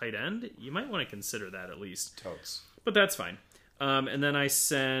tight end, you might want to consider that at least. Totes. But that's fine. And then I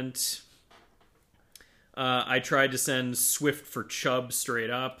sent... I tried to send Swift for Chubb straight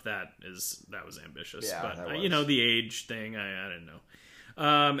up. That was ambitious. Yeah, but that was. The age thing, I didn't know.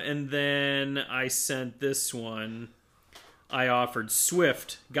 And then I sent this one. I offered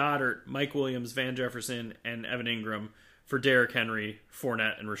Swift, Goddard, Mike Williams, Van Jefferson, and Evan Ingram for Derrick Henry,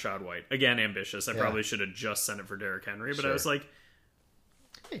 Fournette, and Rashad White. Again, ambitious. I probably should have just sent it for Derrick Henry, but I was like...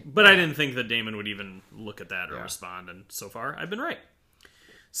 But I didn't think that Damon would even look at that or respond, and so far, I've been right.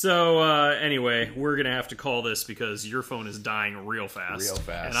 So, anyway, we're going to have to call this because your phone is dying real fast. Real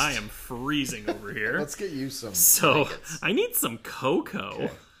fast. And I am freezing over here. Let's get you some. So, blankets. I need some cocoa.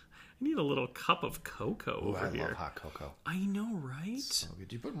 Okay. I need a little cup of cocoa Ooh, over I here. love hot cocoa. I know, right? So good.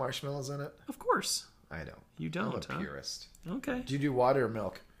 Do you put marshmallows in it? Of course. I don't. You don't, I'm a huh? purist. Okay. Do you do water or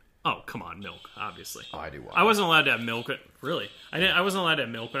milk? Oh, come on, milk, obviously. Oh, I do water. I wasn't allowed to have milk. Really, I wasn't allowed to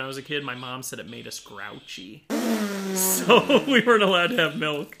have milk when I was a kid. My mom said it made us grouchy, so we weren't allowed to have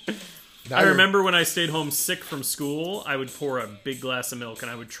milk. Now I you're- remember when I stayed home sick from school, I would pour a big glass of milk, and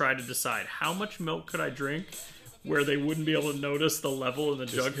I would try to decide how much milk could I drink, where they wouldn't be able to notice the level in the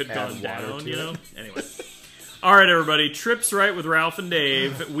jug had add gone water down. to You it. know. Anyway. All right, everybody. Trips Right with Ralph and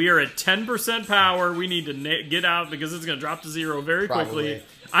Dave. We are at 10% power. We need to get out because it's going to drop to 0 very quickly. Probably.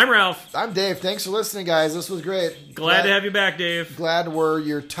 I'm Ralph. I'm Dave. Thanks for listening, guys. This was great. Glad to have you back, Dave. Glad we're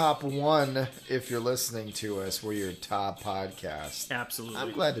your top one if you're listening to us. We're your top podcast. Absolutely.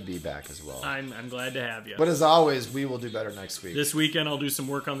 I'm glad to be back as well. I'm glad to have you. But as always, we will do better next week. This weekend, I'll do some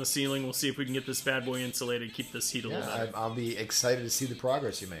work on the ceiling. We'll see if we can get this bad boy insulated, keep this heat a little better. I'll be excited to see the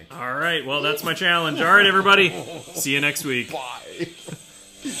progress you make. All right. Well, that's my challenge. All right, everybody. See you next week. Bye.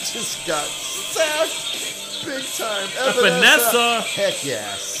 You just got sacked big time. Vanessa. Heck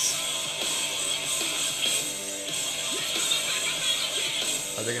yes.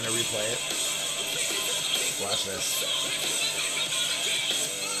 Are they going to replay it? Watch this.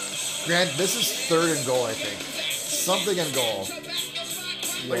 Grant, this is 3rd and goal, I think. Something in goal.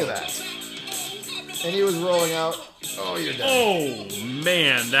 Look at that. And he was rolling out. Oh, you're done. Oh,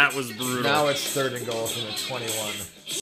 man. That was brutal. Now it's 3rd and goal from the 21.